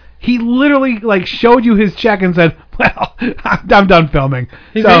off. He literally showed you his check and said, "Well, I'm done filming."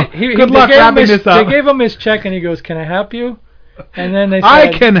 Good luck wrapping this up. They gave him his check and he goes, "Can I help you?" And then they said,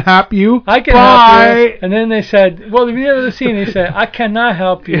 "I can help you." I can help you. And then they said, "Well, the end of the scene, he said, I cannot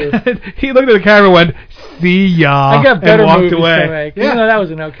help you." He looked at the camera and went, "See ya." I got better movies away. to make. Yeah. Even though that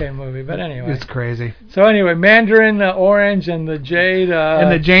was an okay movie, but anyway. It's crazy. So anyway, Mandarin Orange and the Jade.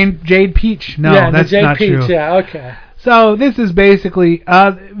 And the Jade Peach. No, that's Jade not Peach, true. Yeah, okay. So this is basically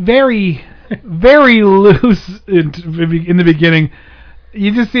very, very loose in the beginning.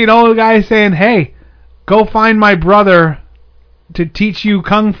 You just see an old guy saying, "Hey, go find my brother, to teach you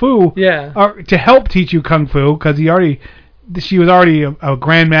kung fu. Yeah. Or to help teach you kung fu, because she was already a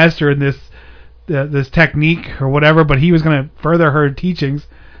grandmaster in this technique or whatever, but he was going to further her teachings.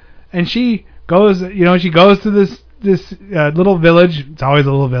 And she goes to this little village. It's always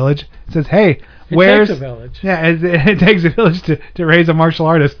a little village. It says, "Hey, where's..." It takes a village. Yeah, it takes a village to raise a martial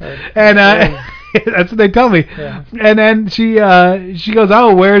artist. And that's what they tell me. Yeah. And then she goes,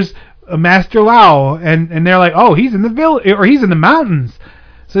 "Oh, where's Master Lao?" And they're like, "Oh, he's in the village, or he's in the mountains."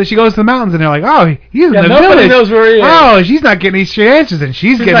 So she goes to the mountains, and they're like, "Oh, he's in the nobody village. Knows where he is. Oh, she's not getting any chances, and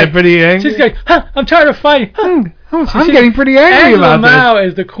she's getting like, pretty angry. She's like, I'm tired of fighting. I'm getting pretty angry Angela about Mao this.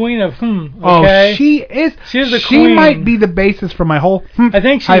 is the queen of okay? Oh, she is. She's the she queen. She might be the basis for my whole I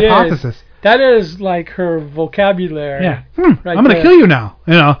think she hypothesis. Is. That is like her vocabulary. Yeah. Right I'm going to kill you now.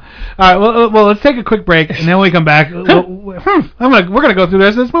 All right. Well, let's take a quick break, and then when we come back, we're going to go through the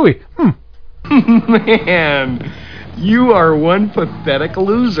rest of this movie. Man, you are one pathetic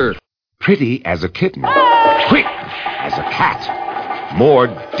loser. Pretty as a kitten, quick as a cat, more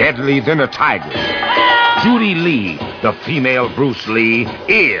deadly than a tiger. Judy Lee, the female Bruce Lee,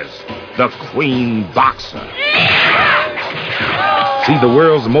 is the Queen Boxer. See the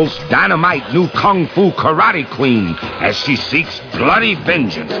world's most dynamite new Kung Fu Karate Queen as she seeks bloody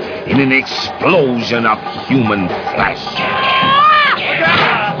vengeance in an explosion of human flesh.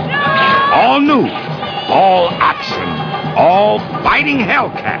 All new, all action, all fighting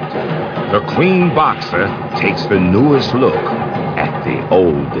Hellcat. The Queen Boxer takes the newest look at the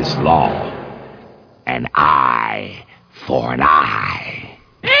oldest law. An eye for an eye.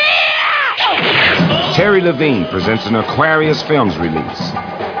 Terry Levine presents an Aquarius Films release,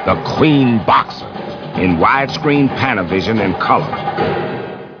 The Queen Boxer, in widescreen Panavision and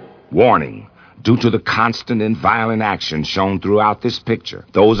color. Warning, due to the constant and violent action shown throughout this picture,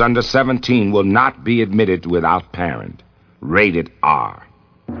 those under 17 will not be admitted without parent. Rated R.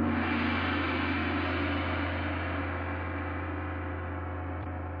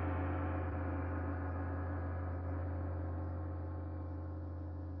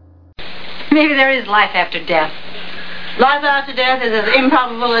 Maybe there is life after death. Life after death is as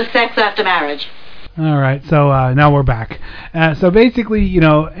improbable as sex after marriage. All right, so now we're back. So basically,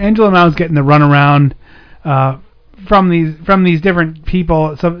 Angela Mao's getting the runaround from these different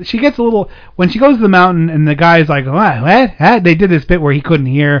people. So she gets a little, when she goes to the mountain, and the guy's like, "What? They did this bit where he couldn't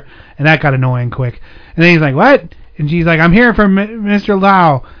hear, and that got annoying quick." And then he's like, "What?" And she's like, "I'm here for Mr.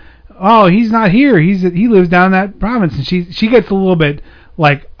 Lao." "Oh, he's not here. He lives down in that province." And she gets a little bit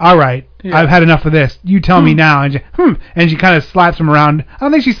like, "All right, yeah. I've had enough of this. You tell me now." And she kind of slaps him around. I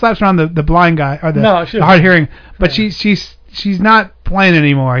don't think she slaps around the blind guy or the hard hearing, but yeah. she's not playing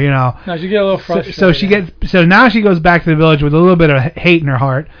anymore, No, she get a little frustrated. So now she goes back to the village with a little bit of hate in her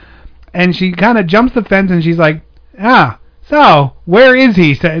heart, and she kind of jumps the fence, and she's like, "So where is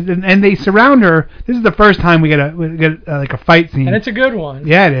he?" And they surround her. This is the first time we get like a fight scene, and it's a good one.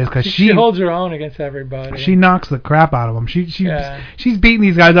 Yeah, it is, because she holds her own against everybody. She knocks the crap out of them. She's beating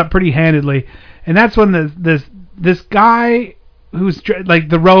these guys up pretty handedly, and that's when this guy who's like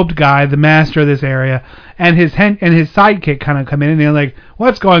the robed guy, the master of this area, and his sidekick kind of come in, and they're like,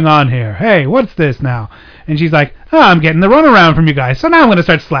 "What's going on here? Hey, what's this now?" And she's like, "I'm getting the runaround from you guys, so now I'm going to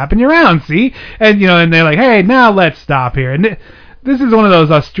start slapping you around, see?" And and they're like, "Hey, now let's stop here." And this is one of those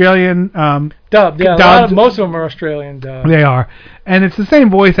Australian dubbed. Yeah, most of them are Australian dubbed. They are, and it's the same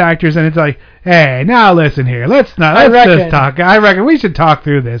voice actors, and it's like, "Hey, now listen here, let's just talk. I reckon we should talk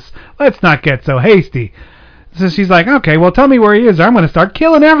through this. Let's not get so hasty." So she's like, "Okay, well, tell me where he is, or I'm going to start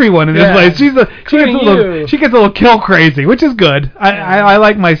killing everyone in this place." She gets a little kill crazy, which is good. I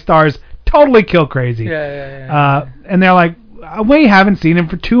like my stars totally kill crazy. Yeah. And they're like, "We haven't seen him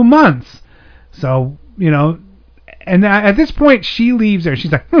for 2 months." So, and at this point, she leaves there.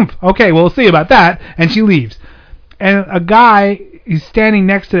 She's like, "Okay, we'll see about that." And she leaves. And a guy is standing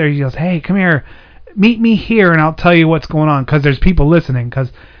next to her. He goes, "Hey, come here. Meet me here, and I'll tell you what's going on," because there's people listening,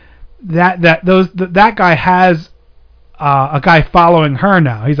 because that guy has a guy following her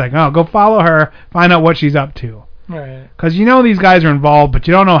now. He's like, "Oh, go follow her, find out what she's up to." Right. Because these guys are involved, but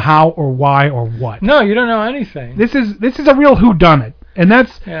you don't know how or why or what. No, you don't know anything. This is a real whodunit, and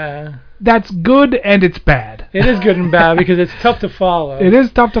that's good and it's bad. It is good and bad because it's tough to follow. It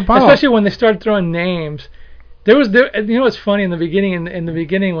is tough to follow, especially when they start throwing names. What's funny in the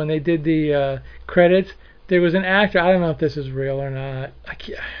beginning when they did the credits, there was an actor. I don't know if this is real or not.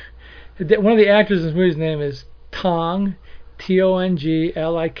 One of the actors in this movie's name is Tong,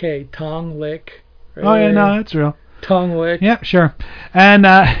 Tonglik, Tong Lick. Right? Oh yeah, no, that's real. Tong Lick. Yeah, sure. And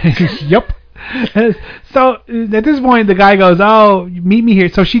yep. So at this point, the guy goes, "Oh, meet me here."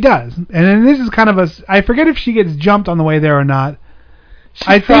 So she does, and then this is kind of I forget if she gets jumped on the way there or not.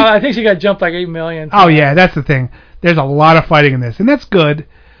 I think she got jumped like 8 million times. Oh yeah, that's the thing. There's a lot of fighting in this, and that's good.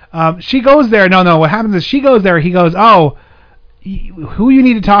 She goes there. No. What happens is she goes there. He goes, "Oh, who you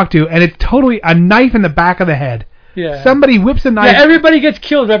need to talk to?" And it's totally a knife in the back of the head. Yeah. Somebody whips a knife. Yeah, everybody gets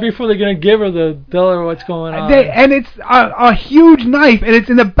killed right before they're gonna give her the bill or what's going on. And it's a huge knife, and it's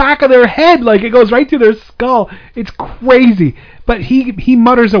in the back of their head, like it goes right through their skull. It's crazy. But he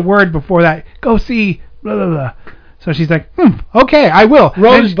mutters a word before that. Go see blah blah blah. So she's like, okay, I will.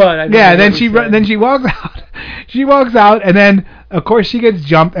 Rosebud. Then she walks out. She walks out, and then of course she gets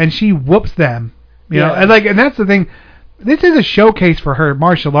jumped, and she whoops them. You know, and that's the thing. This is a showcase for her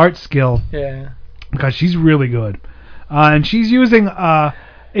martial arts skill. Yeah. Because she's really good. And she's using,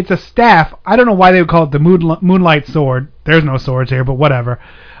 it's a staff. I don't know why they would call it the Moonlight Sword. There's no swords here, but whatever.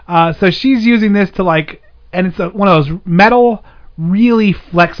 So she's using this to and it's one of those metal, really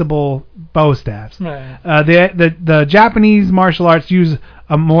flexible bow staffs. Right. The Japanese martial arts use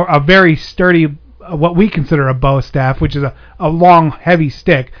a very sturdy, what we consider a bow staff, which is a long, heavy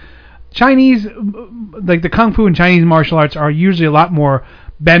stick. Chinese, like the Kung Fu and Chinese martial arts are usually a lot more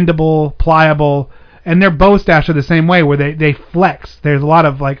bendable, pliable, and their bow staffs are the same way, where they flex. There's a lot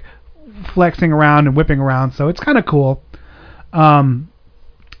of flexing around and whipping around, so it's kind of cool. And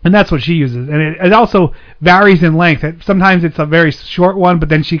that's what she uses, and it also varies in length. Sometimes it's a very short one, but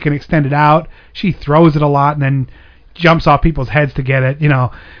then she can extend it out. She throws it a lot and then jumps off people's heads to get it. You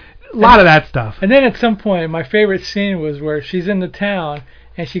know, a lot of that stuff. And then at some point, my favorite scene was where she's in the town.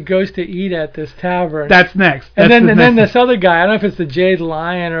 And she goes to eat at this tavern. That's next. And then this other guy, I don't know if it's the Jade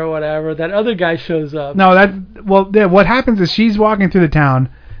Lion or whatever, that other guy shows up. No, what happens is she's walking through the town.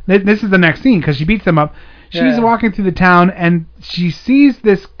 This is the next scene because she beats them up. She's walking through the town and she sees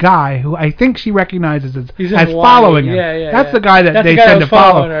this guy who I think she recognizes as following him. That's the guy that they send to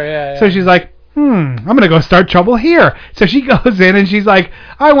follow her. So she's like, I'm going to go start trouble here. So she goes in and she's like,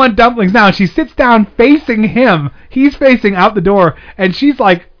 I want dumplings now. And she sits down facing him. He's facing out the door. And she's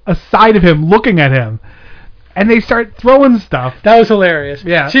like aside of him looking at him. And they start throwing stuff. That was hilarious.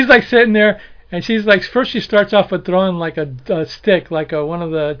 Yeah. She's like sitting there. And she's like, first she starts off with throwing like a stick, like one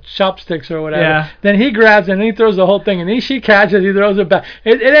of the chopsticks or whatever. Yeah. Then he grabs it and he throws the whole thing. And then she catches it, he throws it back.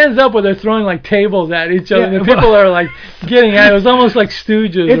 It ends up with her throwing like tables at each other. And the people are like getting at it. It was almost like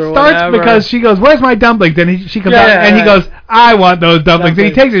Stooges or whatever. It starts because she goes, where's my dumplings? And she comes out and he goes, I want those dumplings. And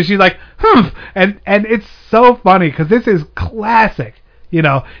he takes it. She's like, And it's so funny because this is classic. You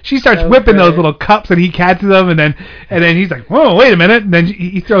know, she starts whipping those little cups and he catches them, and then he's like, whoa, wait a minute, and then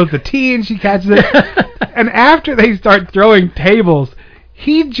he throws the tea and she catches it. And after they start throwing tables,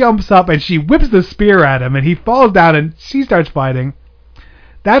 he jumps up and she whips the spear at him and he falls down and she starts fighting.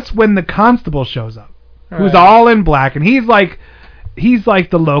 That's when the constable shows up, who's all in black, and he's like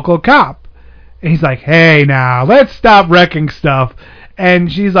the local cop. And he's like, hey now, let's stop wrecking stuff.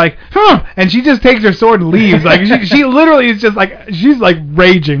 And she's like, and she just takes her sword and leaves. Like she literally is just like, she's like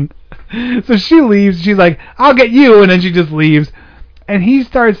raging. So she leaves. She's like, I'll get you, and then she just leaves. And he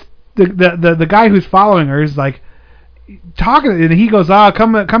starts, the guy who's following her is like talking, and he goes,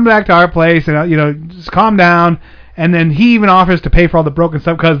 come back to our place, and just calm down. And then he even offers to pay for all the broken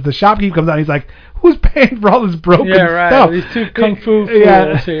stuff because the shopkeeper comes out and he's like, who's paying for all this broken stuff? These two kung fu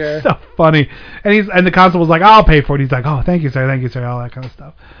fools here. So funny. And the constable's like, I'll pay for it. He's like, oh, thank you, sir, all that kind of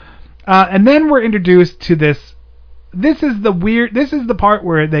stuff. And then we're introduced to this. This is the part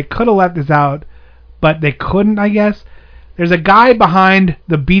where they could have left this out, but they couldn't, I guess. There's a guy behind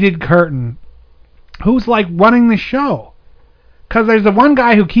the beaded curtain who's like running the show. Because there's the one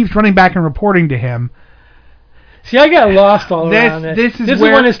guy who keeps running back and reporting to him. See, I got lost all around it. This is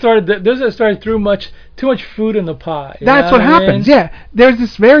when it started. This is started too much food in the pot. That's what happens. Yeah, there's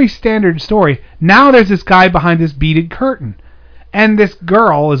this very standard story. Now there's this guy behind this beaded curtain, and this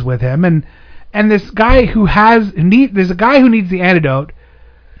girl is with him, and this guy there's a guy who needs the antidote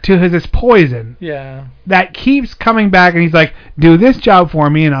to his poison. Yeah. That keeps coming back, and he's like, do this job for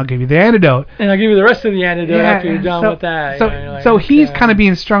me, and I'll give you the antidote. And I'll give you the rest of the antidote after you're done with that. So he's kind of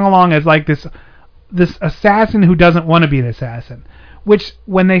being strung along as like this assassin who doesn't want to be an assassin. Which,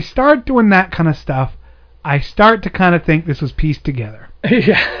 when they start doing that kind of stuff, I start to kind of think this was pieced together.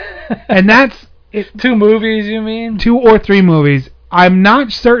 Yeah. And that's it. 2 movies, you mean? 2 or 3 movies. I'm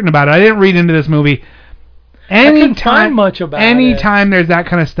not certain about it. I didn't read into this movie. I couldn't find much about it. Anytime there's that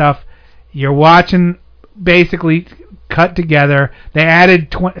kind of stuff, you're watching basically cut together. They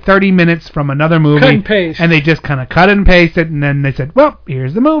added 30 minutes from another movie. Cut and paste. And they just kind of cut and pasted, and then they said, well,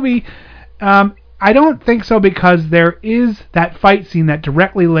 here's the movie. I don't think so, because there is that fight scene that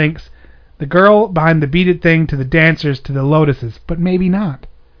directly links the girl behind the beaded thing to the dancers to the lotuses, but maybe not.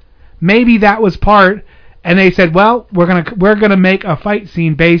 Maybe that was part, And they said, well, we're gonna make a fight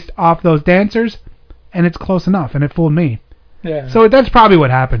scene based off those dancers, and it's close enough, and it fooled me. Yeah. So that's probably what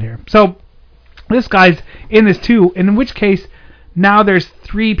happened here. So this guy's in this too, in which case now there's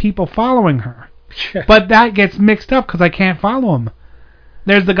 3 people following her. But that gets mixed up because I can't follow him.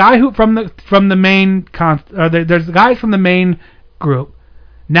 There's the guy who from the main there's the guys from the main group.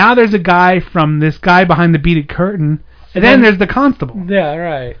 Now there's a guy from this guy behind the beaded curtain, and then there's the constable. Yeah,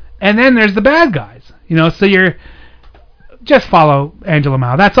 right. And then there's the bad guys. So you're just follow Angela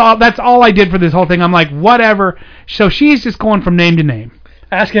Mao. That's all I did for this whole thing. I'm like, whatever. So she's just going from name to name,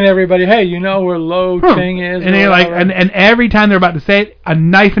 asking everybody, hey, where Lo Ching is? And they're like, and every time they're about to say it, a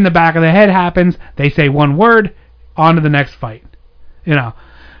knife in the back of the head happens. They say one word, on to the next fight.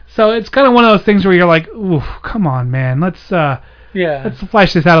 So it's kind of one of those things where you're like, ooh, come on, man. Let's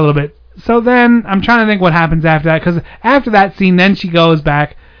flesh this out a little bit. So then I'm trying to think what happens after that, because after that scene, then she goes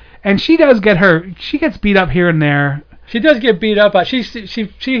back, and she gets beat up here and there. She does get beat up. She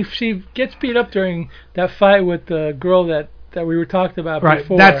gets beat up during that fight with the girl that we were talking about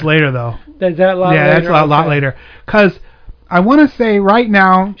before. Right, that's later though. That's a lot later? Yeah, that's a lot later. Because I want to say right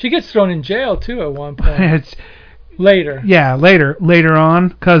now... She gets thrown in jail too at one point. It's later. Yeah, later on.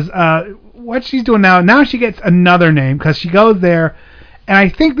 Because what she's doing now she gets another name, because she goes there, and I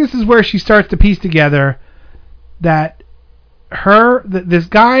think this is where she starts to piece together that this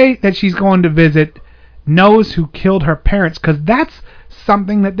guy that she's going to visit knows who killed her parents, because that's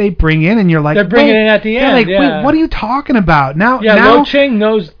something that they bring in, and you're like, they're bringing it at the end. Like, wait, what are you talking about now? Lo Ching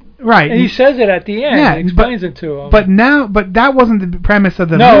knows, right? And he says it at the end. Yeah, he explains it to him. But that wasn't the premise of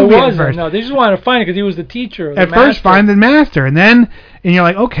the movie. No, it wasn't. At first. No, they just wanted to find it because he was the teacher. At first, find the master, and you're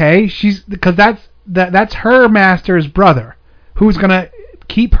like, okay, because that's her master's brother, who's gonna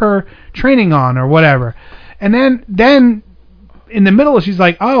keep her training on or whatever, and then. In the middle, she's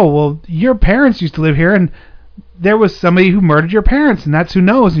like, oh, well, your parents used to live here, and there was somebody who murdered your parents, and that's who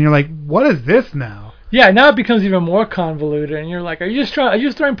knows. And you're like, what is this now? Yeah, now it becomes even more convoluted, and you're like, are you just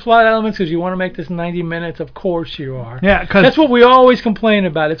throwing plot elements because you want to make this 90 minutes? Of course you are. Yeah, cause that's what we always complain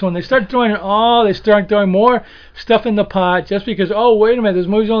about. It's when they start throwing more stuff in the pot just because, oh, wait a minute, this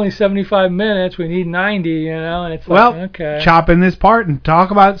movie's only 75 minutes, we need 90, and it's like, okay. Chop in this part and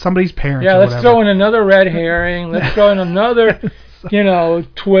talk about somebody's parents. Yeah, let's throw in another red herring. Let's throw in another,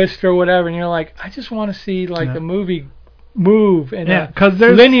 twist or whatever, and you're like, I just want to see the movie move in a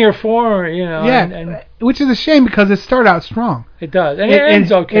linear form, and which is a shame because it started out strong. It does, and it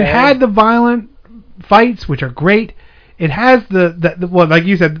ends okay. It had the violent fights, which are great. It has the like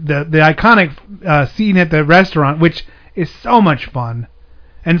you said, the iconic scene at the restaurant, which is so much fun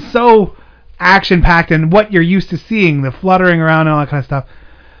and so action packed, and what you're used to seeing, the fluttering around and all that kind of stuff.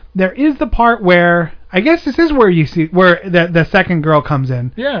 There is the part where I guess this is where you see where the second girl comes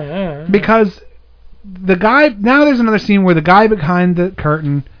in. Yeah. Because the guy, now there's another scene where the guy behind the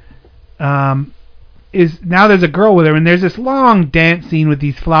curtain is, now there's a girl with her, and there's this long dance scene with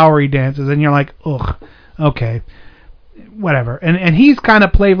these flowery dances, and you're like, ugh, okay, whatever. And he's kind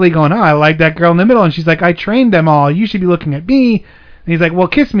of playfully going, oh, I like that girl in the middle, and she's like, I trained them all, you should be looking at me. And he's like, well,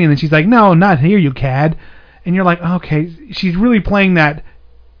 kiss me. And then she's like, no, not here, you cad. And you're like, okay, she's really playing that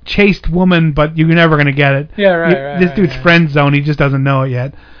chaste woman, but you're never going to get it. Yeah, right. This dude's friend zone, he just doesn't know it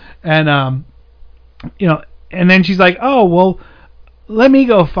yet. And, and then she's like, oh, well, let me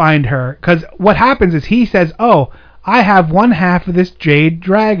go find her. Because what happens is he says, oh, I have one half of this jade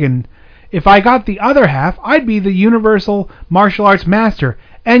dragon. If I got the other half, I'd be the universal martial arts master.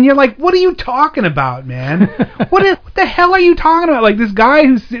 And you're like, what are you talking about, man? What the hell are you talking about? Like, this guy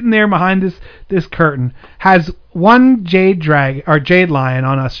who's sitting there behind this curtain has one jade lion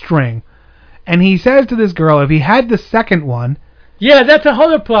on a string. And he says to this girl, if he had the second one, yeah, that's a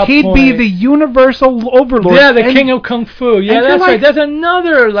other plot he'd point. be the universal overlord. Yeah, the king of kung fu. Yeah, that's right. That's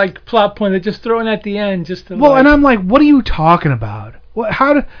another plot point that just thrown at the end just to. Well, and I'm like, what are you talking about?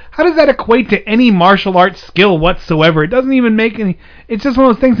 How does that equate to any martial arts skill whatsoever? It doesn't even make any. It's just one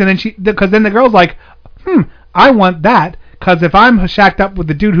of those things. And then because then the girl's like, I want that, because if I'm shacked up with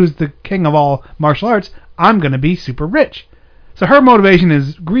the dude who's the king of all martial arts, I'm gonna be super rich. So her motivation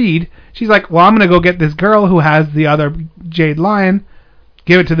is greed. She's like, well, I'm going to go get this girl who has the other jade lion,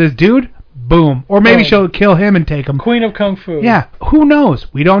 give it to this dude, boom. Or maybe she'll kill him and take him. Queen of Kung Fu. Yeah, who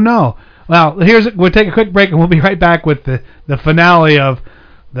knows? We don't know. Well, we'll take a quick break and we'll be right back with the finale of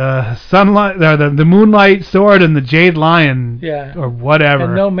the sunlight, or the moonlight sword and the jade lion. Yeah. Or whatever.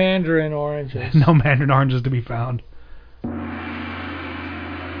 And no mandarin oranges. No mandarin oranges to be found.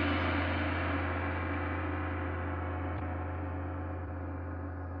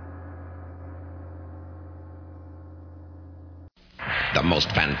 The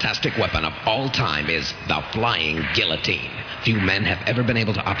most fantastic weapon of all time is the flying guillotine. Few men have ever been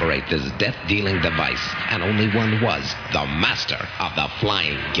able to operate this death-dealing device, and only one was the master of the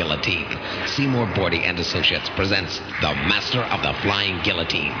flying guillotine. Seymour Bordy and Associates presents The Master of the Flying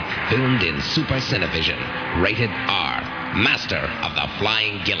Guillotine, filmed in Super Cinevision, rated R. Master of the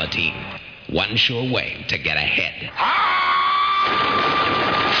Flying Guillotine. One sure way to get ahead.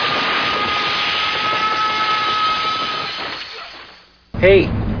 Hey,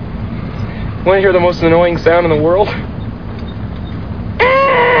 want to hear the most annoying sound in the world?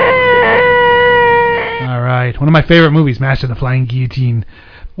 All right, one of my favorite movies, Master of the Flying Guillotine.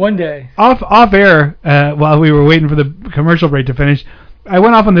 One day, off air, while we were waiting for the commercial break to finish, I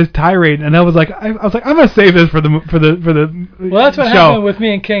went off on this tirade, and I was like, I'm gonna save this for the Well, that's what show. happened with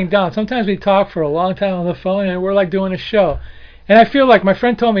me and King Don. Sometimes we talk for a long time on the phone, and we're like doing a show. And I feel like my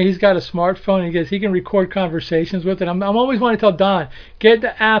friend told me he's got a smartphone. And he can record conversations with it. I'm always wanting to tell Don, get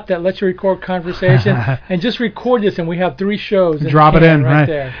the app that lets you record conversation and just record this, and we have 3 shows. Drop it in right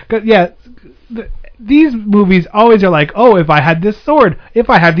there. Yeah, these movies always are like, oh, if I had this sword, if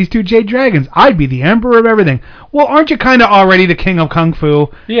I had these 2 jade dragons, I'd be the emperor of everything. Well, aren't you kind of already the king of kung fu?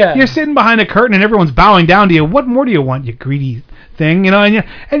 Yeah. You're sitting behind a curtain and everyone's bowing down to you. What more do you want, you greedy thing? You know, and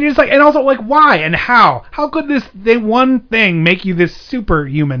you're just like, and also like, why and how? How could this one thing make you this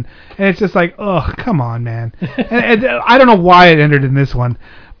superhuman? And it's just like, oh, come on, man. and I don't know why it entered in this one,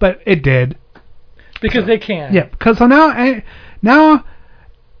 but it did. Because they can. Yeah. Because so now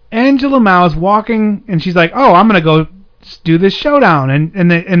Angela Mao's walking, and she's like, "Oh, I'm gonna go do this showdown." And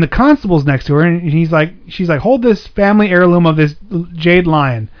the constable's next to her, and she's like, "Hold this family heirloom of this jade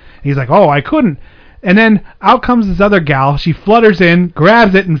lion." And he's like, "Oh, I couldn't." And then out comes this other gal. She flutters in,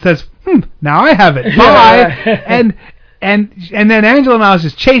 grabs it, and says, "Now I have it. Bye." and then Angela Mao's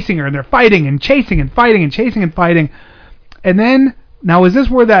just chasing her, and they're fighting and chasing and fighting and chasing and fighting. And then now, is this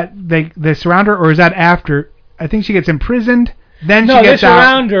where they surround her, or is that after? I think she gets imprisoned. Then she gets they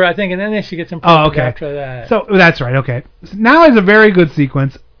surround her, I think, and then she gets imprisoned after that. So that's right, okay. So now is a very good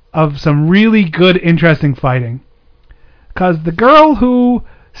sequence of some really good, interesting fighting. Because the girl who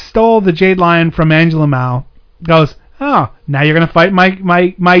stole the Jade Lion from Angela Mao goes, "Oh, now you're going to fight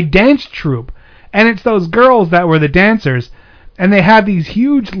my dance troupe." And it's those girls that were the dancers, and they have these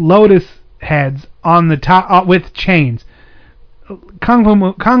huge lotus heads on the top with chains.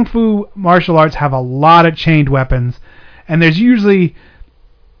 Kung Fu martial arts have a lot of chained weapons. And there's usually,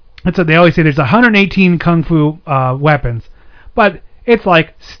 that's what they always say, there's 118 Kung Fu weapons. But it's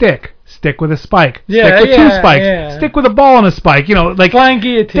like stick with a spike, stick with 2 spikes, stick with a ball and a spike. You know, like flying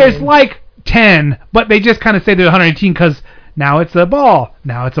guillotine. There's like 10, but they just kind of say there's 118 because now it's a ball,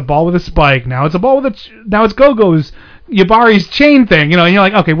 now it's a ball with a spike, now it's a ball with now it's Gogo's, Yabari's chain thing. You know, and you're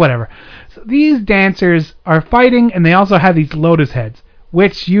like, okay, whatever. So these dancers are fighting, and they also have these lotus heads,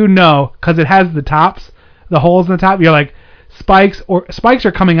 which you know, because it has the tops. The holes in the top, you're like, spikes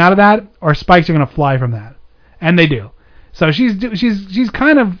are coming out of that, or spikes are gonna fly from that, and they do. So she's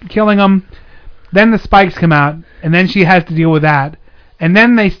kind of killing them. Then the spikes come out, and then she has to deal with that, and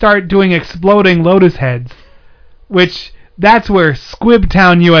then they start doing exploding lotus heads, which that's where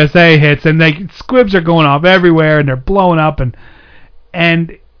Squibtown, USA hits, and squibs are going off everywhere, and they're blowing up,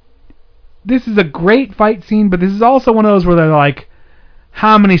 and this is a great fight scene, but this is also one of those where they're like,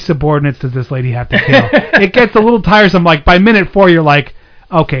 how many subordinates does this lady have to kill? It gets a little tiresome. Like, by minute 4, you're like,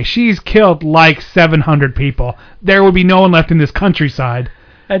 okay, she's killed like 700 people. There would be no one left in this countryside.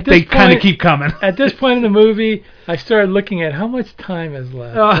 They kind of keep coming. At this point in the movie, I started looking at how much time is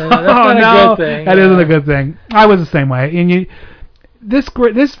left. That's not a good thing. That isn't a good thing. I was the same way. And this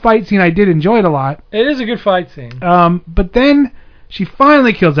fight scene, I did enjoy it a lot. It is a good fight scene. But then she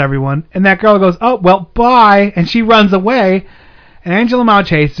finally kills everyone, and that girl goes, "Oh, well, bye," and she runs away. And Angela Mao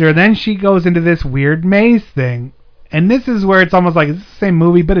chases her, then she goes into this weird maze thing. And this is where it's almost like it's the same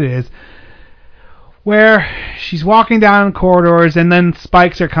movie, but it is. Where she's walking down corridors, and then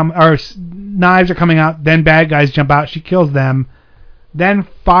knives are coming out, then bad guys jump out, she kills them. Then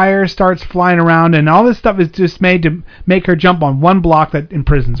fire starts flying around, and all this stuff is just made to make her jump on one block that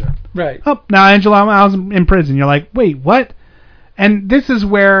imprisons her. Right. Oh, now Angela Mao's in prison. You're like, wait, what? And this is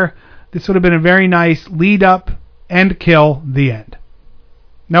where this would have been a very nice lead up and kill, the end.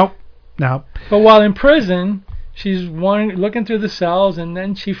 Nope. No. But while in prison, she's looking through the cells, and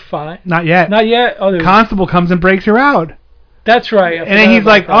then she finds... Not yet. Oh, Constable comes and breaks her out. That's right. And then he's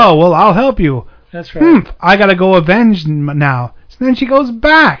like, "Oh, well, I'll help you." That's right. I gotta go avenge now. So then she goes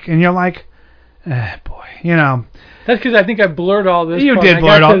back, and you're like, boy, you know. That's because I think I blurred all this. You did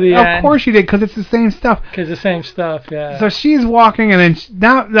blur it all. Of course you did, because it's the same stuff. Because the same stuff, yeah. So she's walking, and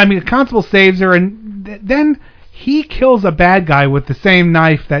then the constable saves her, and then he kills a bad guy with the same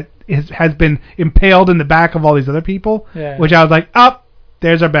knife that has been impaled in the back of all these other people. Yeah. Which I was like,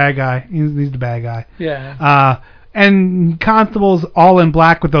 there's our bad guy. He's the bad guy. Yeah. And constables all in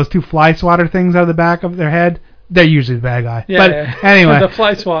black with those two fly swatter things out of the back of their head. They're usually the bad guy. Yeah, but anyway. The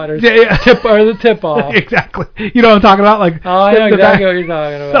fly swatters. Yeah. The tip off. Exactly. You know what I'm talking about? Like, I know exactly what you're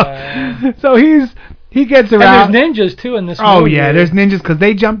talking about. So he gets around. And there's ninjas too in this movie. Oh yeah, there's ninjas because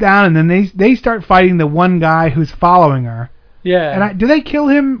they jump down and then they start fighting the one guy who's following her. Yeah. And do they kill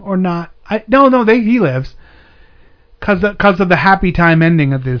him or not? No, he lives. Because of the happy time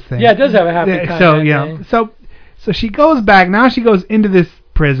ending of this thing. Yeah, it does have a happy time ending. Yeah. So she goes back. Now she goes into this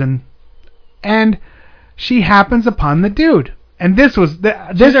prison, and she happens upon the dude. And this was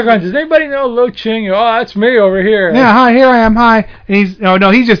does anybody know Lo Ching? Oh, that's me over here. Yeah, hi, here I am, hi. And he's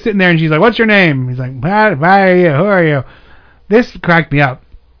just sitting there, and she's like, "What's your name?" He's like, "Why are you? Who are you?" This cracked me up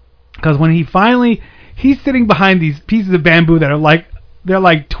because when he's sitting behind these pieces of bamboo that are they're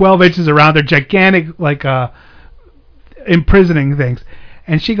like 12 inches around. They're gigantic, imprisoning things.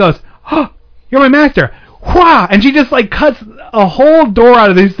 And she goes, "Oh, you're my master." Wah! And she just cuts a whole door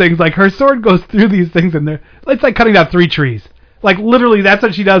out of these things. Like her sword goes through these things, and it's like cutting down 3 trees. Like literally, that's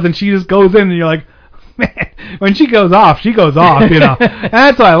what she does, and she just goes in, and you're like, man, when she goes off, you know. And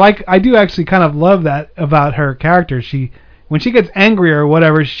that's why I do actually kind of love that about her character. When she gets angry or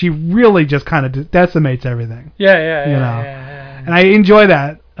whatever, she really just kind of decimates everything. Yeah. And I enjoy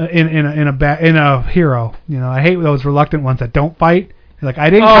that in a hero. You know, I hate those reluctant ones that don't fight. Like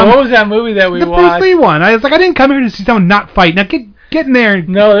I didn't. What was that movie that we watched? The Bruce Lee one. I was like, I didn't come here to see someone not fight. Now get in there.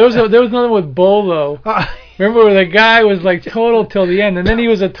 No, there was another with Bolo. Remember where the guy was total till the end, and then he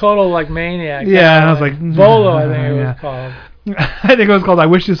was a total maniac. Yeah, and I was like Bolo, I think it was called. I think it was called I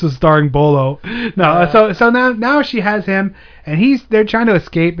Wish This Was Starring Bolo. No, so now she has him, and they're trying to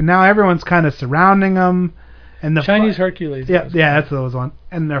escape, and now everyone's kind of surrounding them. And the Chinese Hercules. Yeah, that's those one.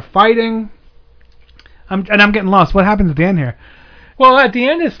 And they're fighting. I'm getting lost. What happens at the end here? Well, at the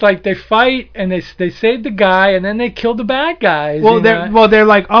end, it's like they fight and they save the guy and then they kill the bad guys. They're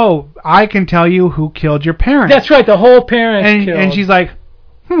like, oh, I can tell you who killed your parents. That's right, the whole parents killed. And she's like,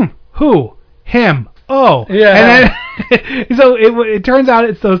 who? Him. Oh. Yeah. And then, so it turns out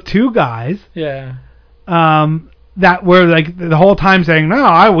it's those 2 guys. Yeah. That were the whole time saying,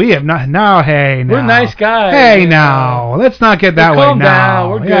 no, we have not. No, hey, now. We're nice guys. Hey, now. Let's not get that way now. Calm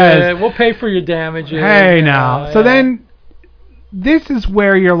down. We're good. We'll pay for your damages. Hey, now. So then, this is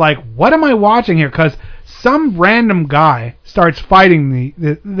where you're like, what am I watching here? Because some random guy starts fighting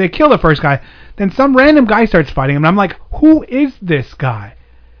they kill the first guy. Then some random guy starts fighting him. And I'm like, who is this guy?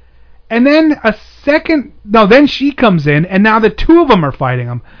 And then then she comes in, and now the 2 of them are fighting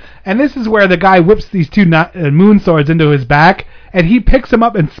him. And this is where the guy whips these 2 moon swords into his back, and he picks them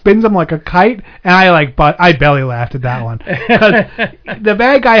up and spins them like a kite. And I belly laughed at that one because the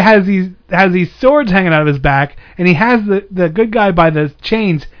bad guy has these swords hanging out of his back, and he has the good guy by the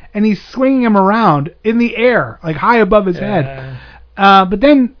chains, and he's swinging him around in the air, like high above his head. But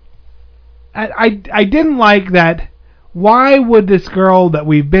then I didn't like that. Why would this girl that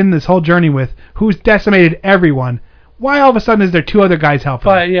we've been this whole journey with, who's decimated everyone, why all of a sudden is there 2 other guys helping?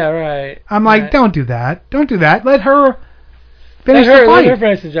 Yeah, right. I'm like, right. Don't do that. Don't do that. Let her finish the fight. Let her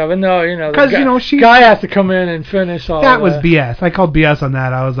finish the job. And no, because the guy has to come in and finish all. That was BS. I called BS on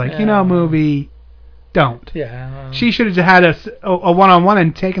that. I was like, movie, don't. Yeah. She should have just had a one-on-one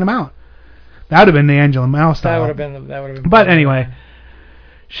and taken him out. That would have been the Angela Mao style. That would have been. But anyway,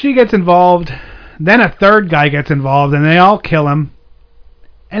 she gets involved. Then a 3rd guy gets involved, and they all kill him.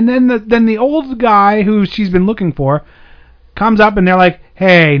 And then the old guy who she's been looking for comes up, and they're like,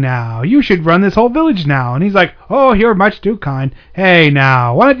 hey, now, you should run this whole village now. And he's like, oh, you're much too kind. Hey,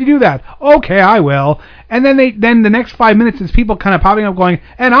 now, why don't you do that? Okay, I will. And then the next 5 minutes is people kind of popping up going,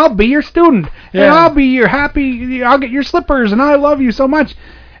 and I'll be your student. Yeah. And I'll be your I'll get your slippers, and I love you so much.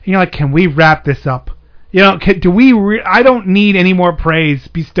 And you're like, can we wrap this up? I don't need any more praise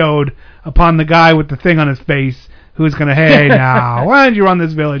bestowed upon the guy with the thing on his face who's going to, hey, now, why don't you run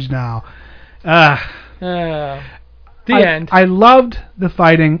this village now? The end. I loved the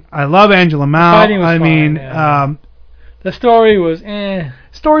fighting. I love Angela Mao. The fighting was fine, the story was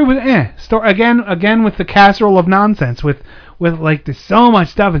Again with the casserole of nonsense, with there's so much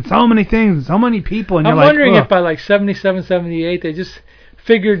stuff and so many things and so many people, and I'm wondering if by 77, 78 they just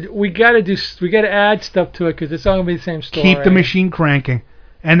figured we got to add stuff to it because it's all gonna be the same story. Keep the machine cranking,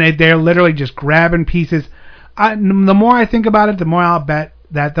 and they're literally just grabbing pieces. The more I think about it, the more I'll bet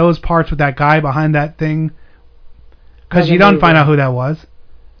that those parts with that guy behind that thing, because you don't find out who that was.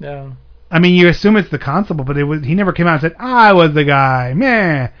 No. I mean, you assume it's the constable, but he never came out and said, I was the guy.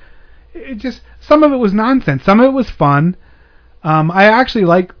 Meh. It just, some of it was nonsense. Some of it was fun. I actually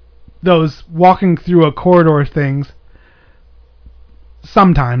like those walking through a corridor things.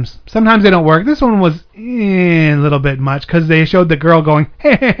 Sometimes they don't work. This one was a little bit much because they showed the girl going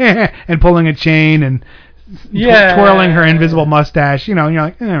and pulling a chain and twirling her invisible mustache. You know, and you're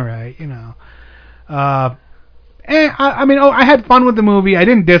like, all right, you know. I had fun with the movie. I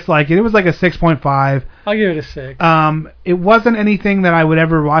didn't dislike it. It was like a 6.5. I'll give it a 6. It wasn't anything that I would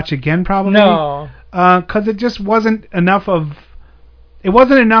ever watch again, probably. No. Because it just wasn't enough of. It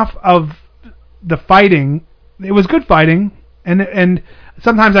wasn't enough of the fighting. It was good fighting, and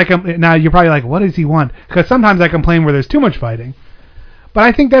sometimes now you're probably like, what does he want? Because sometimes I complain where there's too much fighting, but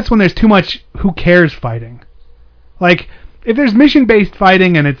I think that's when there's too much who cares fighting. Like if there's mission-based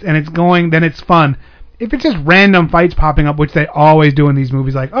fighting and it's going, then it's fun. If it's just random fights popping up, which they always do in these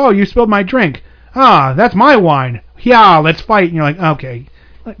movies, like, oh, you spilled my drink. Ah, that's my wine. Yeah, let's fight. And you're like, okay,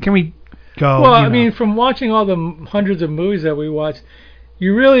 can we go? Well, I mean, from watching all the hundreds of movies that we watch,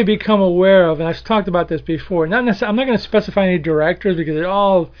 you really become aware of, and I've talked about this before, I'm not going to specify any directors because it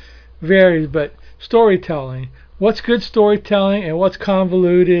all varies, but storytelling. What's good storytelling and what's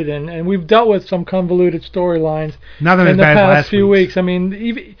convoluted, and we've dealt with some convoluted storylines in the past few weeks. I mean,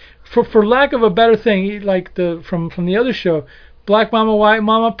 even, for lack of a better thing, like from the other show, Black Mama, White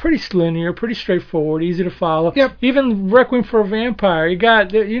Mama, pretty linear, pretty straightforward, easy to follow. Yep. Even Requiem for a Vampire, you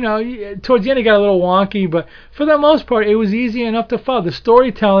got, towards the end it got a little wonky, but for the most part it was easy enough to follow. The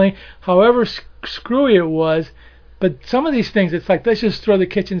storytelling, however screwy it was, but some of these things, it's like, let's just throw the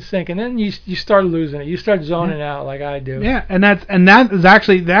kitchen sink, and then you start losing it. You start zoning out like I do. Yeah, and that is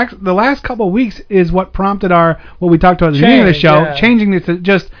actually the last couple of weeks is what prompted what we talked about at the beginning of the show, changing this to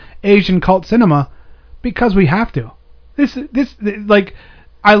just Asian cult cinema, because we have to. This like,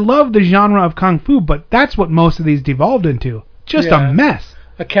 I love the genre of kung fu, but that's what most of these devolved into. Just a mess.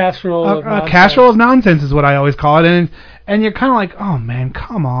 A casserole of nonsense. A casserole of nonsense is what I always call it, and you're kind of like, oh man,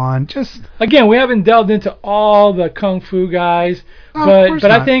 come on, just. Again, we haven't delved into all the kung fu guys, but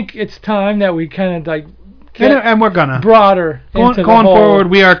I think it's time that we kind of like. And we're gonna broader going forward.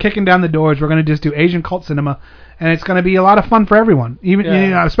 We are kicking down the doors. We're gonna just do Asian cult cinema. And it's going to be a lot of fun for everyone,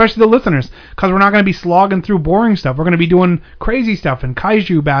 especially the listeners, because we're not going to be slogging through boring stuff. We're going to be doing crazy stuff and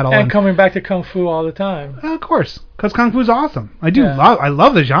kaiju battle. And coming back to Kung Fu all the time. Of course, because Kung Fu's awesome. I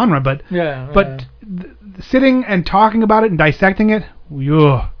love the genre, but sitting and talking about it and dissecting it,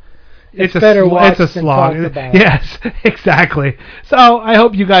 it's a slog. Yes, exactly. So I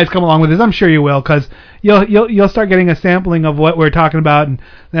hope you guys come along with this. I'm sure you will, because you'll start getting a sampling of what we're talking about, and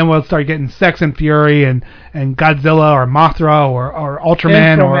then we'll start getting Sex and Fury and Godzilla or Mothra or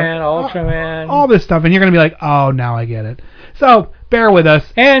Ultraman Ultraman, all this stuff, and you're gonna be like, oh, now I get it. So bear with us.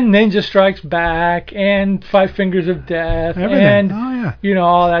 And Ninja Strikes Back and Five Fingers of Death. Everything. And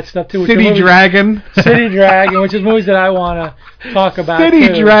all that stuff too. City Dragon, which is movies that I want to talk about.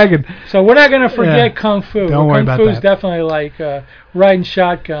 City Dragon. So we're not going to forget Kung Fu. Don't worry about that. Kung Fu is definitely like riding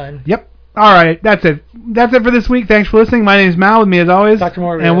shotgun. Yep. All right, that's it. That's it for this week. Thanks for listening. My name is Mal. With me as always, Dr.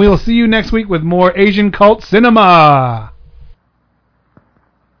 Morgan. And we will see you next week with more Asian cult cinema.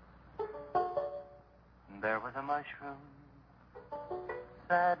 There was a mushroom,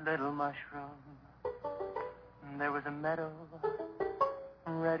 sad little mushroom. There was a meadow,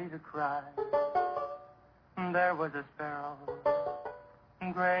 ready to cry. There was a sparrow,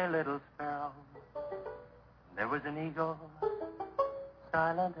 gray little sparrow. There was an eagle,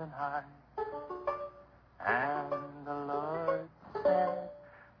 silent and high. And the Lord said,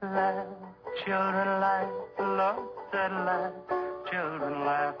 let children laugh. The Lord said, let children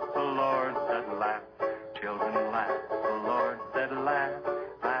laugh. The Lord said, laugh. Children laugh. The Lord said, laugh,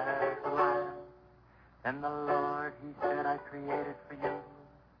 laugh, laugh. And the Lord, he said, I created for you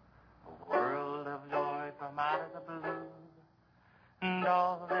a world of joy from out of the blue. And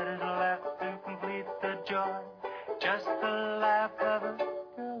all that is left to complete the joy, just the laugh of a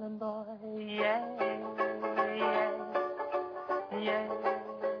girl and boy. Yeah, yeah, yeah, yeah.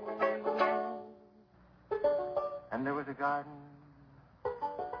 And there was a garden,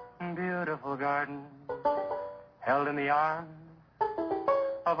 beautiful garden, held in the arms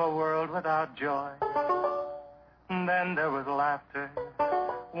of a world without joy. And then there was laughter,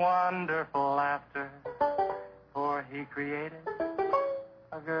 wonderful laughter, for he created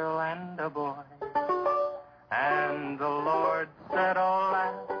a girl and a boy. And the Lord said, oh,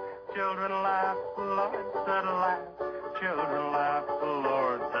 laugh, children laugh. The Lord said, laugh, children laugh. The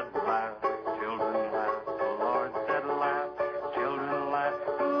Lord said, laugh, children laugh. The Lord said, laugh, children laugh.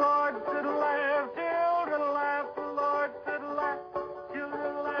 The Lord said, laugh, children laugh. The Lord said, laugh,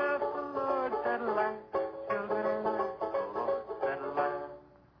 children laugh. The Lord said, laugh, children laugh. The Lord said, laugh.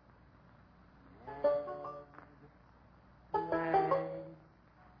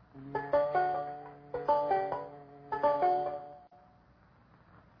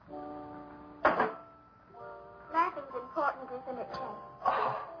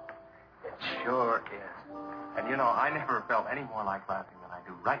 Yes. And you know, I never felt any more like laughing than I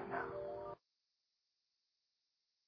do right now.